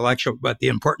about intellectual, but the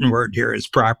important word here is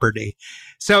property.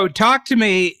 So talk to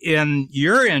me in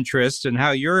your interest and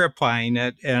how you're applying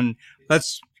it. And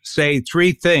let's say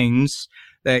three things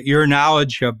that your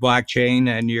knowledge of blockchain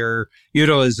and your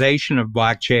utilization of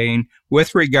blockchain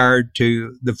with regard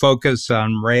to the focus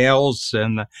on Rails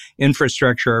and the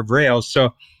infrastructure of Rails.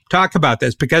 So talk about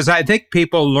this, because I think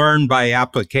people learn by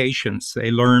applications.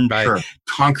 They learn by... Sure.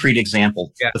 Concrete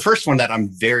example. Yeah. The first one that I'm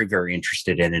very, very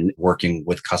interested in and working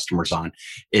with customers on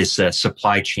is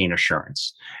supply chain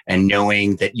assurance, and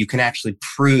knowing that you can actually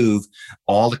prove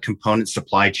all the component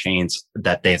supply chains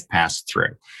that they've passed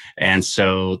through. And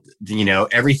so,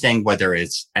 everything, whether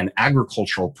it's an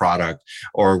agricultural product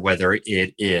or whether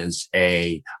it is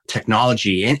a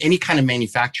technology and any kind of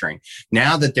manufacturing,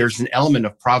 now that there's an element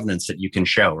of provenance that you can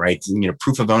show, right?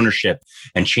 Proof of ownership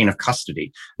and chain of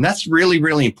custody. And that's really,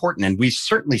 really important. And we've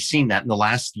certainly seen that in the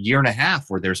last year and a half,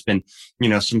 where there's been,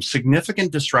 some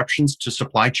significant disruptions to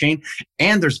supply chain,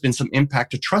 and there's been some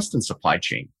impact to trust in supply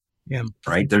chain. Yeah.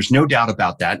 Right. There's no doubt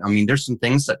about that. I mean, there's some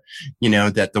things that,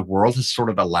 that the world has sort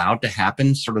of allowed to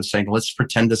happen, sort of saying, let's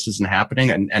pretend this isn't happening.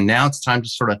 And now it's time to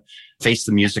sort of face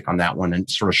the music on that one and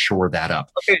sort of shore that up.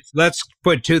 Okay. So let's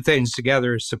put two things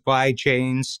together: supply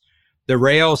chains, the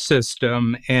rail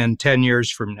system, and 10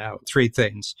 years from now. Three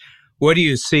things. What are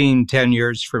you seeing 10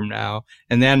 years from now?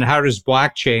 And then how does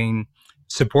blockchain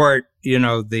support,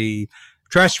 the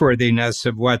trustworthiness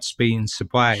of what's being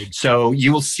supplied? So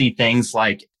you will see things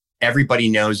like everybody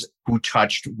knows who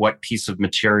touched what piece of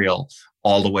material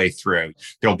all the way through.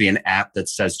 There'll be an app that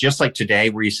says, just like today,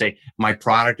 where you say, my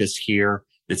product is here.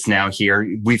 It's now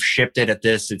here. We've shipped it at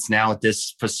this. It's now at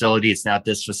this facility. It's now at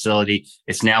this facility.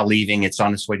 It's now leaving. It's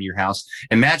on its way to your house.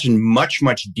 Imagine much,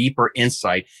 much deeper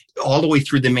insight all the way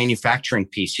through the manufacturing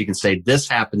piece. You can say, this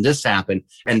happened.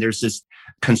 And there's this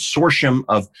consortium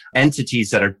of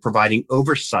entities that are providing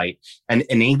oversight and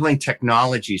enabling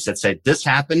technologies that say, this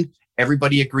happened.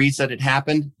 Everybody agrees that it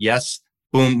happened. Yes.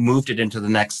 Boom, moved it into the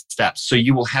next step. So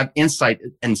you will have insight.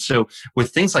 And so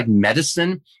with things like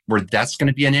medicine, where that's going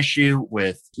to be an issue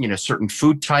with, certain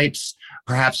food types,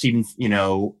 perhaps even,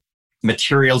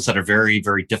 materials that are very,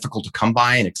 very difficult to come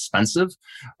by and expensive.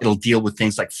 It'll deal with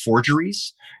things like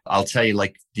forgeries. I'll tell you,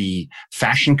 like the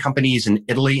fashion companies in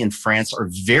Italy and France are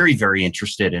very, very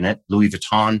interested in it. Louis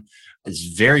Vuitton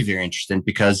is very, very interested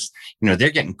because, they're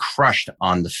getting crushed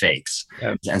on the fakes.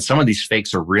 Yeah. And some of these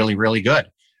fakes are really, really good.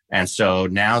 And so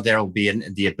now there'll be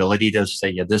the ability to say,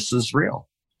 yeah, this is real.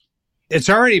 It's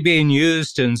already being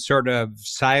used in sort of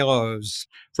silos.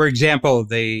 For example,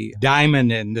 the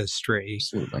diamond industry.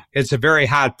 Absolutely. It's a very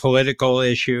hot political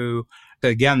issue.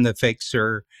 Again, the fakes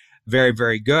are very,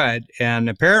 very good. And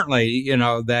apparently,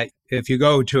 that if you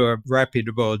go to a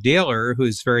reputable dealer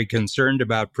who's very concerned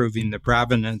about proving the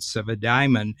provenance of a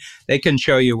diamond, they can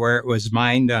show you where it was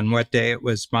mined, on what day it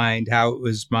was mined, how it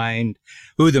was mined,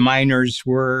 who the miners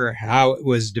were, how it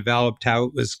was developed, how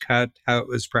it was cut, how it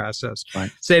was processed.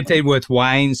 Right. Same thing with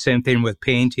wine, same thing with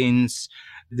paintings.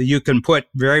 You can put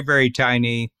very, very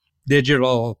tiny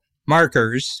digital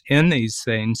markers in these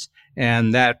things,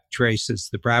 and that traces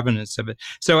the provenance of it.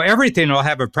 So everything will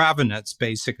have a provenance,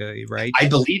 basically, right? I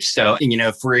believe so. And,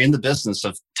 if we're in the business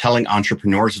of telling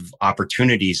entrepreneurs of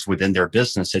opportunities within their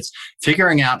business, it's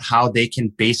figuring out how they can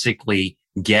basically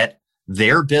get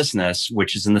their business,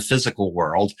 which is in the physical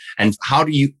world, and how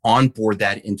do you onboard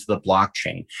that into the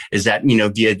blockchain? Is that,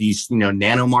 via these,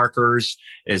 nano markers?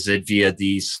 Is it via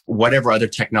these, whatever other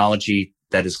technology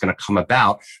that is going to come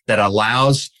about that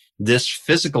allows this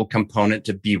physical component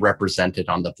to be represented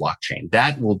on the blockchain?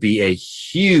 That will be a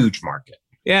huge market.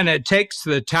 And it takes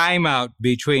the time out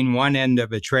between one end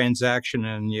of a transaction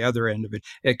and the other end of it.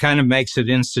 It kind of makes it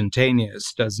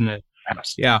instantaneous, doesn't it?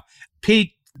 Absolutely. Yeah.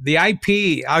 Pete, the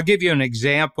IP, I'll give you an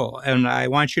example, and I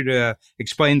want you to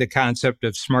explain the concept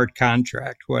of smart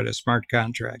contract, what a smart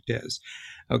contract is.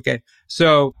 Okay.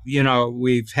 So,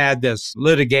 we've had this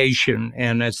litigation,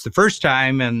 and it's the first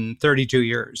time in 32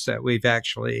 years that we've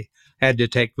actually had to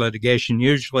take litigation,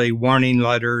 usually warning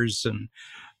letters.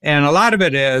 And a lot of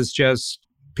it is just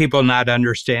people not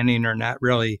understanding or not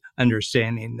really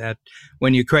understanding that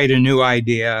when you create a new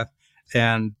idea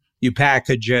and you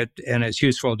package it and it's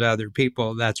useful to other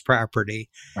people, that's property.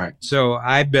 Right. So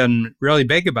I've been really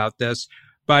big about this,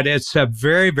 but it's a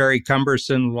very, very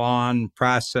cumbersome, long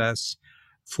process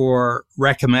for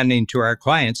recommending to our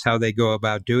clients how they go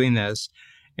about doing this.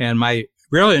 And my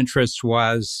real interest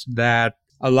was that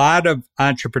a lot of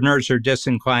entrepreneurs are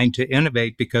disinclined to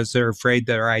innovate because they're afraid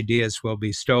their ideas will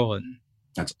be stolen.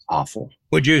 That's awful.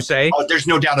 Would you say? Oh, there's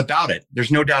no doubt about it.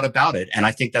 There's no doubt about it. And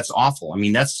I think that's awful. I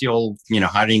mean, that's the old,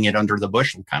 hiding it under the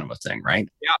bushel kind of a thing, right?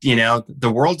 Yeah.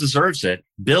 The world deserves it.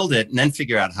 Build it and then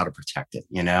figure out how to protect it,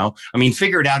 I mean,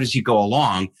 figure it out as you go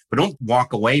along, but don't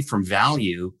walk away from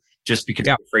value just because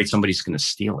you're afraid somebody's going to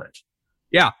steal it.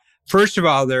 Yeah. First of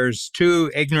all, there's two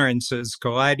ignorances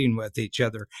colliding with each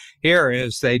other. Here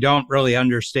is they don't really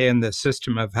understand the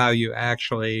system of how you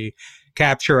actually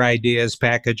capture ideas,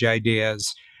 package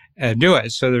ideas, and do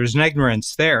it. So there's an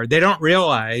ignorance there. They don't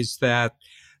realize that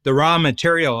the raw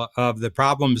material of the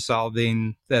problem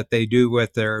solving that they do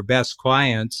with their best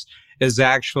clients is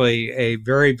actually a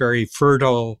very, very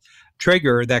fertile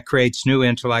trigger that creates new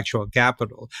intellectual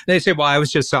capital. They say, well, I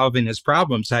was just solving his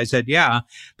problems. I said, yeah,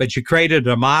 but you created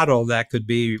a model that could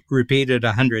be repeated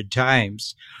 100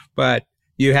 times, but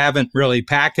you haven't really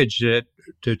packaged it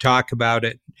to talk about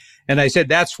it. And I said,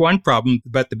 that's one problem.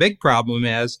 But the big problem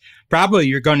is probably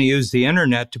you're going to use the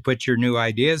internet to put your new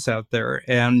ideas out there.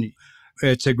 And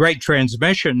it's a great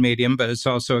transmission medium, but it's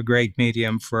also a great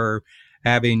medium for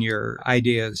having your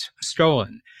ideas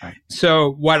stolen. Right.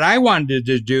 So what I wanted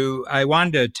to do, I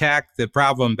wanted to attack the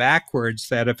problem backwards,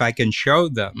 that if I can show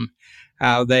them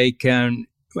how they can,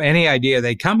 any idea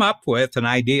they come up with and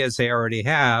ideas they already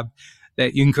have,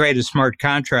 that you can create a smart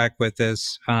contract with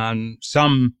this on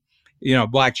some,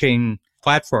 blockchain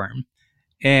platform.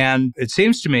 And it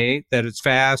seems to me that it's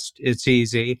fast, it's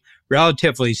easy,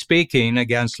 relatively speaking,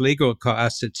 against legal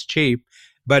costs, it's cheap.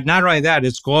 But not only that,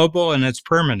 it's global and it's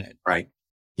permanent. Right.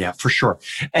 Yeah, for sure.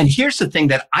 And here's the thing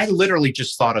that I literally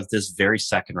just thought of this very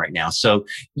second right now. So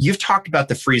you've talked about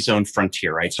the free zone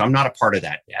frontier, right? So I'm not a part of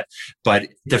that yet, but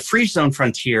the free zone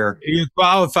frontier. You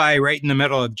qualify right in the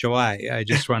middle of July. I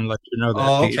just want to let you know that.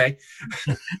 Oh, okay.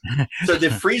 So the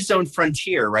free zone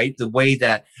frontier, right? The way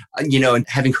that, and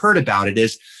having heard about it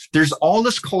is, there's all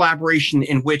this collaboration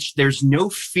in which there's no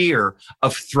fear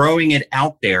of throwing it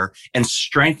out there and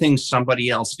strengthening somebody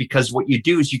else, because what you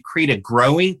do is you create a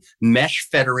growing mesh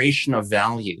federation of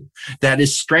value that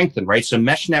is strengthened, right? So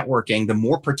mesh networking, the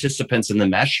more participants in the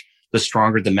mesh, the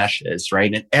stronger the mesh is,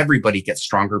 right? And everybody gets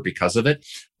stronger because of it.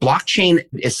 Blockchain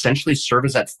essentially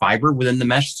serves as that fiber within the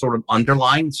mesh, sort of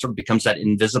underlying, sort of becomes that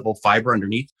invisible fiber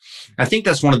underneath. I think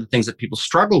that's one of the things that people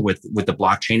struggle with the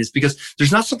blockchain, is because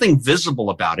there's not something visible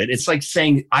about it. It's like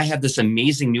saying, I have this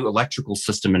amazing new electrical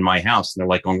system in my house. And they're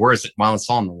like, where is it? Well, it's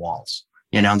on the walls.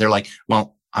 And they're like,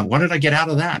 well, what did I get out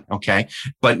of that? Okay.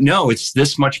 But no, it's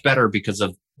this much better because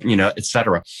of, et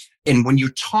cetera. And when you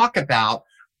talk about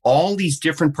all these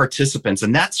different participants,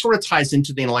 and that sort of ties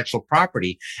into the intellectual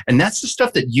property. And that's the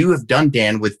stuff that you have done,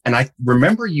 Dan, and I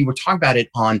remember you were talking about it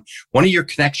on one of your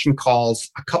connection calls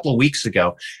a couple of weeks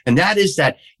ago. And that is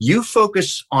that you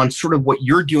focus on sort of what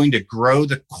you're doing to grow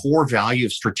the core value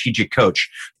of Strategic Coach.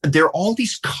 There are all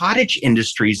these cottage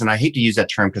industries, and I hate to use that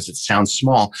term because it sounds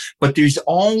small, but there's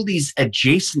all these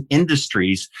adjacent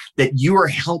industries that you are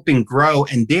helping grow,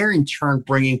 and they're in turn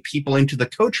bringing people into the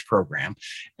coach program.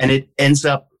 And it ends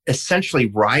up essentially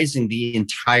rising the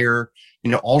entire,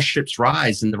 all ships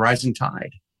rise in the rising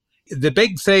tide. The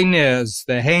big thing is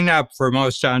the hang up for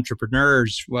most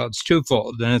entrepreneurs. Well, it's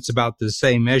twofold, and it's about the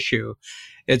same issue.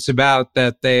 It's about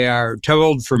that they are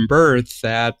told from birth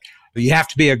that you have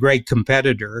to be a great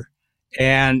competitor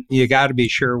and you got to be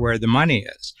sure where the money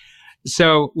is.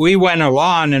 So we went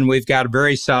along and we've got a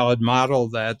very solid model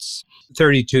that's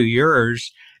 32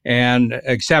 years. And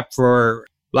except for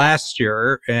last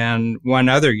year and one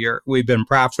other year, we've been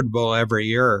profitable every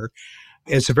year.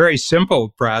 It's a very simple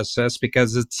process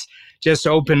because it's just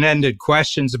open-ended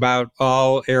questions about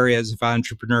all areas of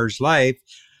entrepreneurs' life.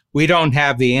 We don't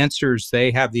have the answers.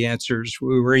 They have the answers.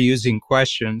 We were using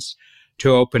questions to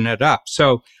open it up.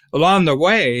 So along the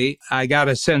way, I got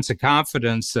a sense of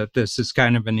confidence that this is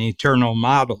kind of an eternal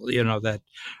model, that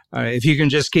if you can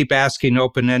just keep asking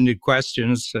open-ended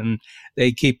questions and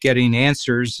they keep getting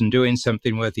answers and doing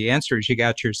something with the answers, you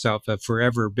got yourself a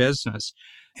forever business.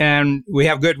 And we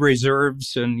have good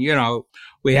reserves and,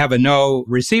 we have a no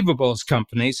receivables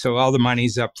company. So all the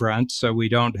money's up front. So we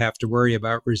don't have to worry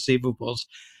about receivables.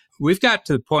 We've got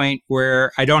to the point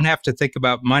where I don't have to think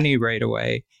about money right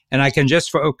away and I can just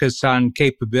focus on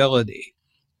capability.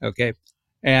 Okay.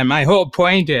 And my whole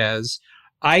point is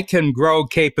I can grow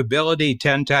capability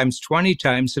 10 times, 20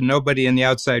 times, and nobody in the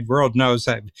outside world knows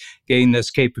I've gained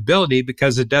this capability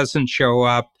because it doesn't show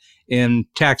up in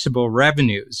taxable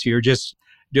revenues. You're just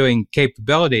doing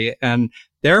capability. And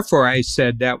therefore, I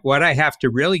said that what I have to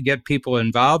really get people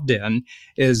involved in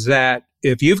is that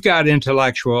if you've got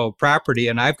intellectual property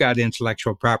and I've got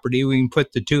intellectual property, we can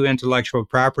put the two intellectual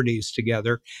properties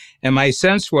together. And my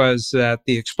sense was that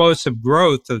the explosive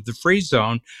growth of the free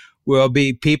zone will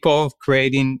be people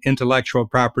creating intellectual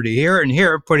property here and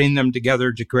here, putting them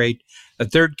together to create a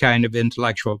third kind of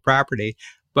intellectual property.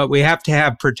 But we have to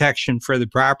have protection for the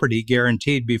property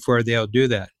guaranteed before they'll do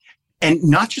that. And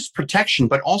not just protection,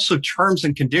 but also terms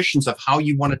and conditions of how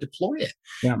you want to deploy it.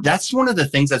 Yeah. That's one of the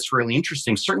things that's really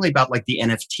interesting, certainly about like the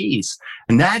NFTs.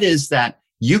 And that is that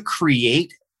you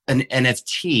create an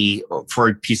NFT for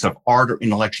a piece of art or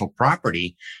intellectual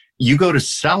property. You go to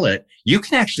sell it, you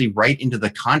can actually write into the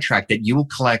contract that you will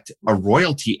collect a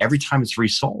royalty every time it's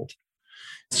resold.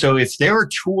 So if there are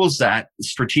tools that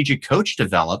Strategic Coach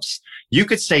develops, you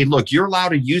could say, look, you're allowed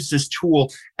to use this tool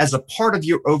as a part of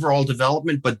your overall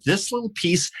development, but this little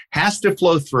piece has to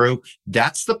flow through.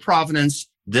 That's the provenance.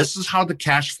 This is how the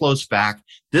cash flows back.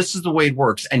 This is the way it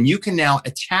works. And you can now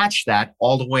attach that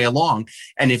all the way along.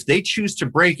 And if they choose to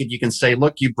break it, you can say,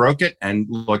 look, you broke it. And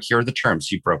look, here are the terms.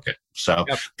 You broke it. So,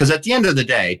 because at the end of the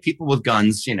day, people with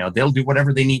guns, they'll do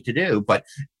whatever they need to do. But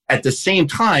at the same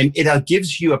time, it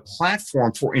gives you a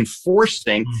platform for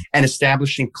enforcing and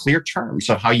establishing clear terms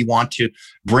of how you want to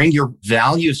bring your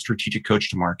value as Strategic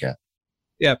Coach to market.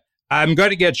 Yeah. I'm going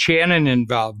to get Shannon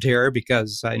involved here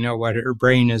because I know what her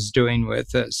brain is doing with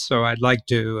this. So I'd like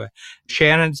to,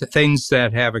 Shannon, things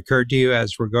that have occurred to you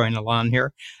as we're going along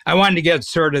here. I wanted to get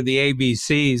sort of the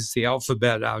ABCs, the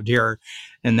alphabet out here,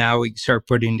 and now we start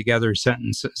putting together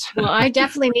sentences. Well, I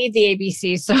definitely need the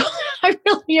ABC, so I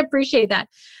really appreciate that.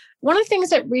 One of the things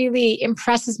that really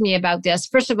impresses me about this,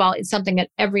 first of all, it's something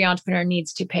that every entrepreneur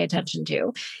needs to pay attention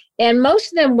to. And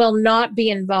most of them will not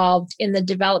be involved in the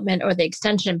development or the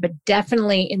extension, but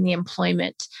definitely in the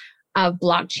employment of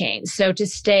blockchain. So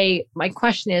my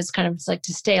question is kind of like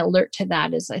to stay alert to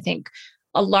that is, I think,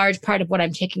 a large part of what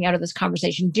I'm taking out of this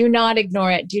conversation. Do not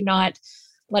ignore it. Do not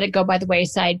let it go by the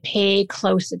wayside. Pay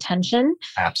close attention.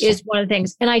 Absolutely. Is one of the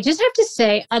things. And I just have to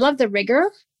say, I love the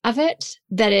rigor of it,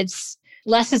 that it's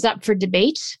less is up for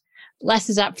debate, less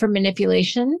is up for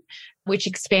manipulation, which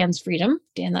expands freedom.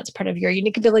 Dan, that's part of your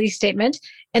unique ability statement.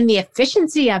 And the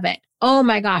efficiency of it. Oh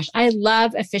my gosh, I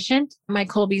love efficient. My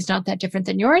Colby's not that different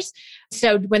than yours.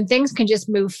 So when things can just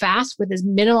move fast with as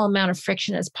minimal amount of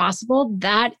friction as possible,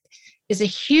 that is a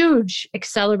huge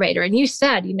accelerator. And you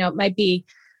said, it might be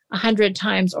 100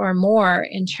 times or more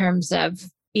in terms of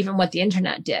even what the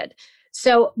internet did.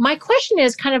 So my question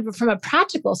is kind of from a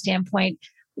practical standpoint,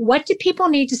 what do people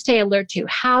need to stay alert to?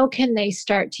 How can they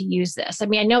start to use this? I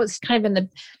mean, I know it's kind of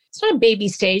it's not a baby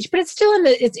stage, but it's still in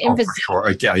its infancy. For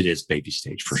sure. It is baby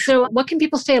stage for sure. So what can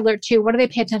people stay alert to? What do they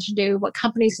pay attention to? What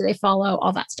companies do they follow?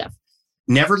 All that stuff.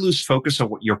 Never lose focus on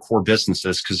what your core business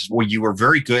is, because what you are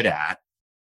very good at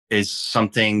is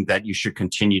something that you should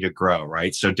continue to grow,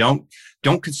 right? So don't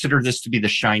consider this to be the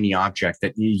shiny object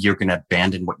that you're going to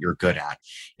abandon what you're good at.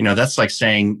 That's like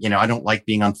saying, I don't like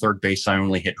being on third base. I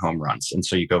only hit home runs. And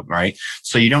so you go, right?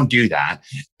 So you don't do that.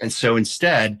 And so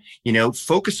instead,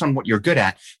 focus on what you're good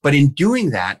at. But in doing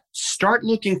that, start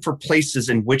looking for places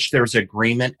in which there's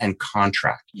agreement and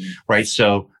contract, right?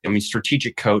 So,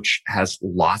 Strategic Coach has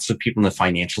lots of people in the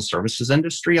financial services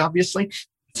industry, obviously.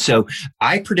 So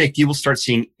I predict you will start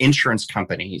seeing insurance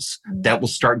companies that will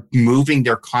start moving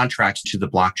their contracts to the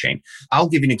blockchain. I'll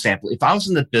give you an example. If I was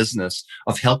in the business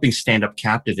of helping stand up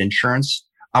captive insurance,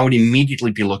 I would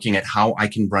immediately be looking at how I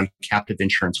can run captive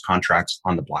insurance contracts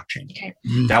on the blockchain. Okay.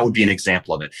 That would be an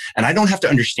example of it. And I don't have to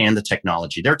understand the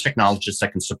technology. There are technologists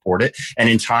that can support it. And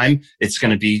in time, it's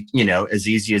going to be, as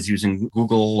easy as using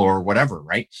Google or whatever,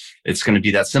 right? It's going to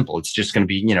be that simple. It's just going to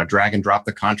be, drag and drop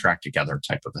the contract together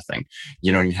type of a thing.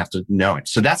 You don't even have to know it.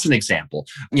 So that's an example.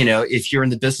 If you're in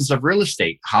the business of real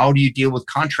estate, how do you deal with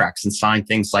contracts and sign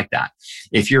things like that?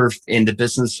 If you're in the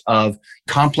business of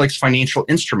complex financial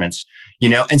instruments,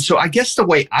 and so I guess the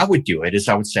way I would do it is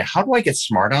I would say, how do I get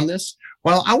smart on this?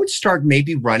 Well, I would start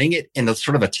maybe running it in a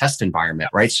sort of a test environment,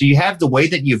 right? So you have the way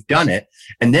that you've done it,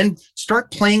 and then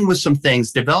start playing with some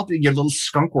things, developing your little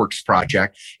skunkworks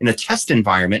project in a test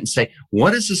environment and say,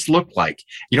 what does this look like?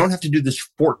 You don't have to do this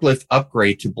forklift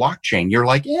upgrade to blockchain. You're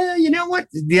like, yeah, you know what?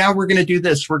 Yeah, we're going to do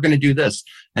this. We're going to do this.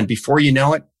 And before you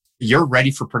know it, you're ready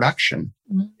for production.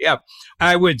 Yeah.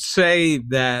 I would say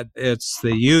that it's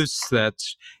the use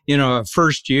that's, a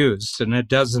first use, and it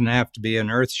doesn't have to be an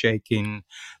earth-shaking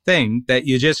thing, that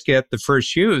you just get the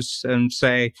first use and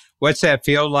say, what's that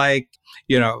feel like?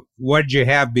 What did you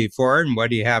have before and what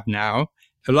do you have now?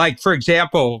 Like, for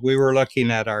example, we were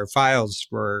looking at our files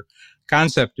for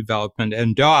concept development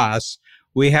and DOS.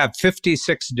 We have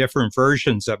 56 different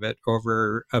versions of it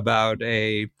over about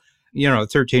a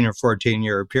 13 or 14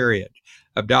 year period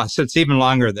of DOS. It's even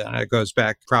longer than it goes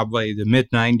back probably the mid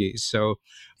 90s. So,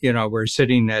 we're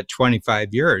sitting at 25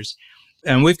 years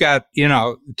and we've got,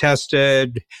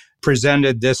 tested,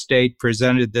 presented this date,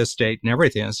 and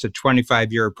everything. It's a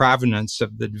 25-year provenance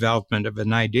of the development of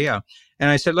an idea. And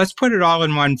I said, let's put it all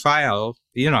in one file.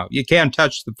 You can't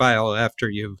touch the file after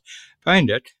you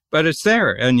find it, but it's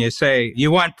there. And you say,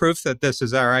 you want proof that this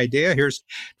is our idea? Here's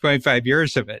 25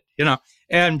 years of it,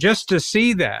 And just to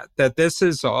see that this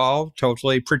is all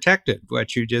totally protected,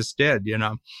 what you just did,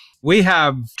 We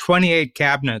have 28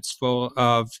 cabinets full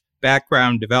of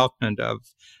background development of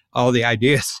all the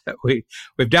ideas that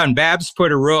we've done. Babs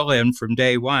put a rule in from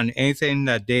day one. Anything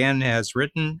that Dan has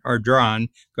written or drawn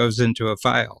goes into a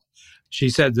file. She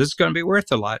said, this is going to be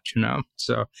worth a lot,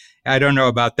 So I don't know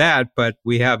about that, but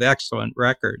we have excellent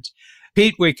records.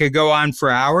 Pete, we could go on for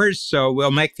hours, so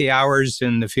we'll make the hours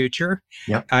in the future.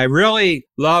 Yep. I really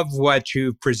love what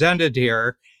you presented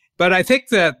here, but I think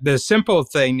that the simple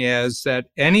thing is that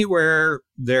anywhere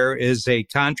there is a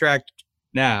contract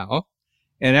now,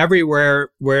 and everywhere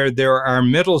where there are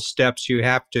middle steps you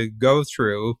have to go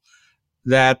through,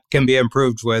 that can be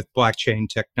improved with blockchain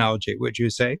technology, would you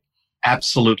say?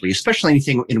 Absolutely, especially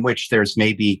anything in which there's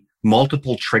maybe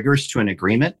multiple triggers to an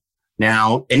agreement.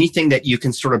 Now, anything that you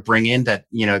can sort of bring in that,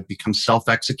 becomes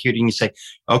self-executing, you say,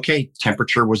 okay,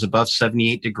 temperature was above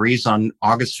 78 degrees on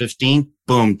August 15th.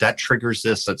 Boom, that triggers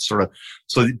this. That's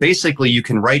so basically you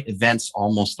can write events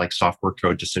almost like software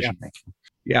code decision making.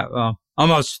 Yeah, well,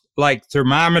 almost like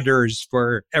thermometers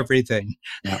for everything.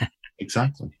 Yeah,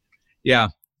 exactly. Yeah.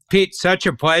 Pete, such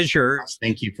a pleasure.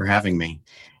 Thank you for having me.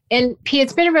 And Pete,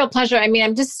 it's been a real pleasure. I mean,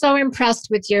 I'm just so impressed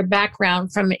with your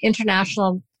background from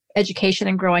international education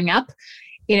and growing up,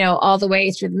 all the way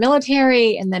through the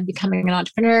military and then becoming an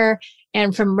entrepreneur.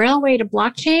 And from railway to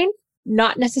blockchain,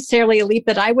 not necessarily a leap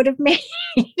that I would have made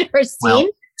or seen. Well,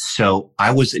 so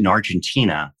I was in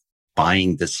Argentina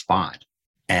buying this spot.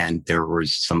 And there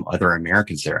was some other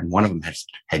Americans there. And one of them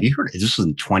have you heard, this was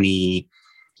in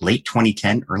late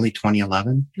 2010, early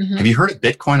 2011. Mm-hmm. Have you heard of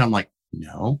Bitcoin? I'm like,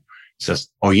 no. He says,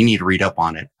 oh, you need to read up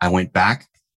on it. I went back,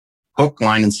 hook,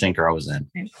 line, and sinker, I was in.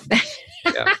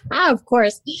 Yeah. Of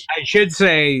course. I should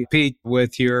say, Pete,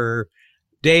 with your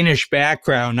Danish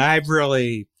background, I've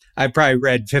probably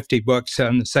read 50 books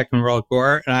on the Second World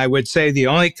War. And I would say the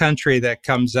only country that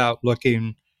comes out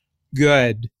looking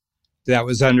good that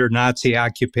was under Nazi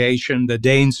occupation, the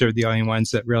Danes are the only ones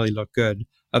that really look good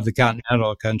of the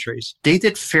continental countries. They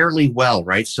did fairly well,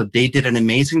 right? So they did an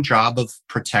amazing job of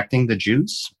protecting the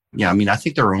Jews. Yeah, I mean, I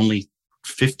think there were only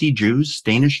 50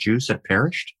 Danish Jews that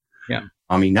perished. Yeah.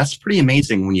 I mean, that's pretty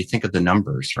amazing when you think of the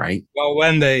numbers, right? Well,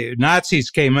 when the Nazis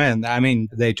came in, I mean,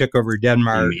 they took over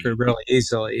Denmark really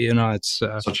easily. It's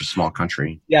such a small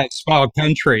country. Yeah, it's a small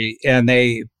country. And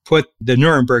they put the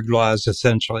Nuremberg laws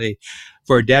essentially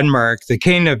for Denmark. The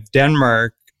king of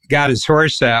Denmark got his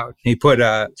horse out. He put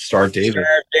a Star of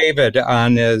David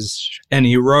on and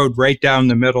he rode right down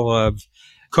the middle of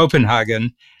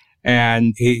Copenhagen.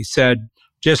 And he said,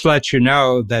 just let you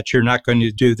know that you're not going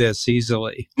to do this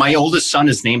easily. My oldest son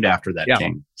is named after that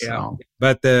king. So. Yeah.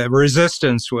 But the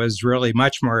resistance was really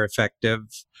much more effective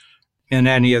in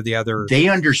any of the other. They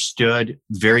understood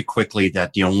very quickly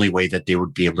that the only way that they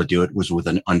would be able to do it was with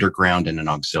an underground and an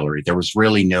auxiliary. There was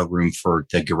really no room for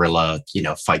the guerrilla,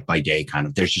 fight by day kind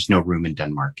of. There's just no room in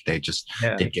Denmark. They'd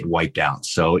get wiped out.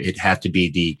 So it had to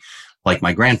be like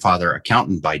my grandfather,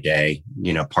 accountant by day,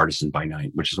 partisan by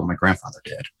night, which is what my grandfather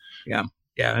did. Yeah.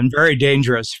 Yeah, and very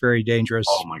dangerous.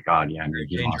 Oh my God, yeah, very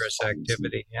dangerous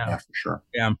activity. Yeah, for sure.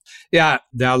 Yeah.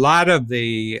 A lot of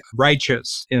the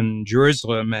righteous in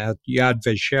Jerusalem at Yad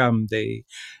Vashem, the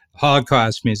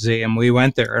Holocaust Museum, we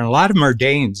went there, and a lot of them are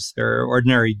Danes. They're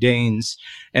ordinary Danes,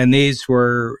 and these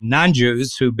were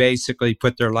non-Jews who basically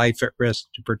put their life at risk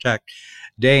to protect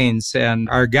Danes. And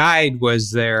our guide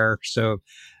was there, so.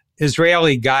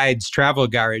 Israeli guides, travel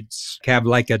guides, have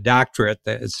like a doctorate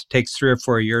that takes 3 or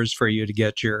 4 years for you to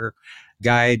get your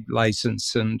guide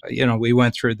license. And, we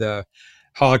went through the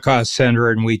Holocaust Center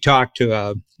and we talked to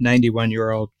a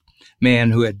 91-year-old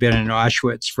man who had been in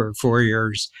Auschwitz for 4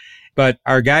 years. But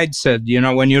our guide said,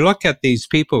 when you look at these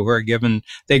people who are given,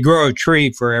 they grow a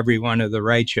tree for every one of the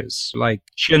righteous, like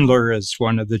Schindler is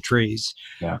one of the trees.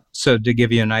 Yeah. So to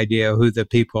give you an idea who the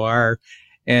people are.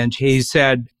 And he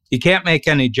said, you can't make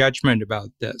any judgment about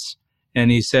this. And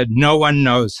he said, no one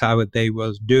knows how they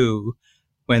will do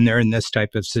when they're in this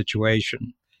type of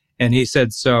situation. And he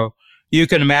said, so you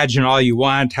can imagine all you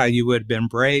want, how you would have been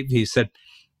brave. He said,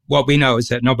 what we know is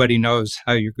that nobody knows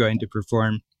how you're going to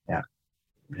perform. Yeah.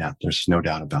 Yeah. There's no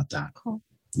doubt about that. Cool.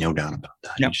 No doubt about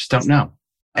that. Yep. You just don't know.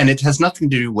 And it has nothing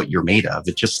to do with what you're made of.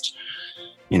 It just,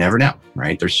 you never know,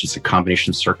 right? There's just a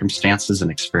combination of circumstances and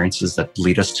experiences that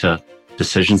lead us to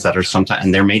decisions that are sometimes,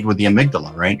 and they're made with the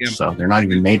amygdala, right? Yeah. So they're not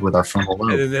even made with our frontal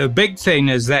lobe. The big thing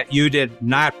is that you did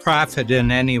not profit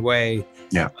in any way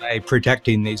by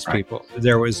protecting these people.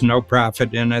 There was no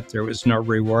profit in it. There was no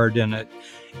reward in it.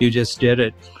 You just did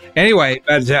it. Anyway,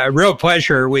 it's a real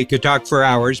pleasure. We could talk for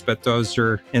hours, but those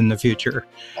are in the future.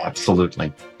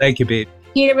 Absolutely. Thank you, Pete.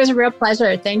 Pete, it was a real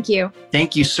pleasure. Thank you.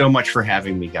 Thank you so much for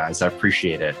having me, guys. I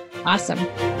appreciate it. Awesome.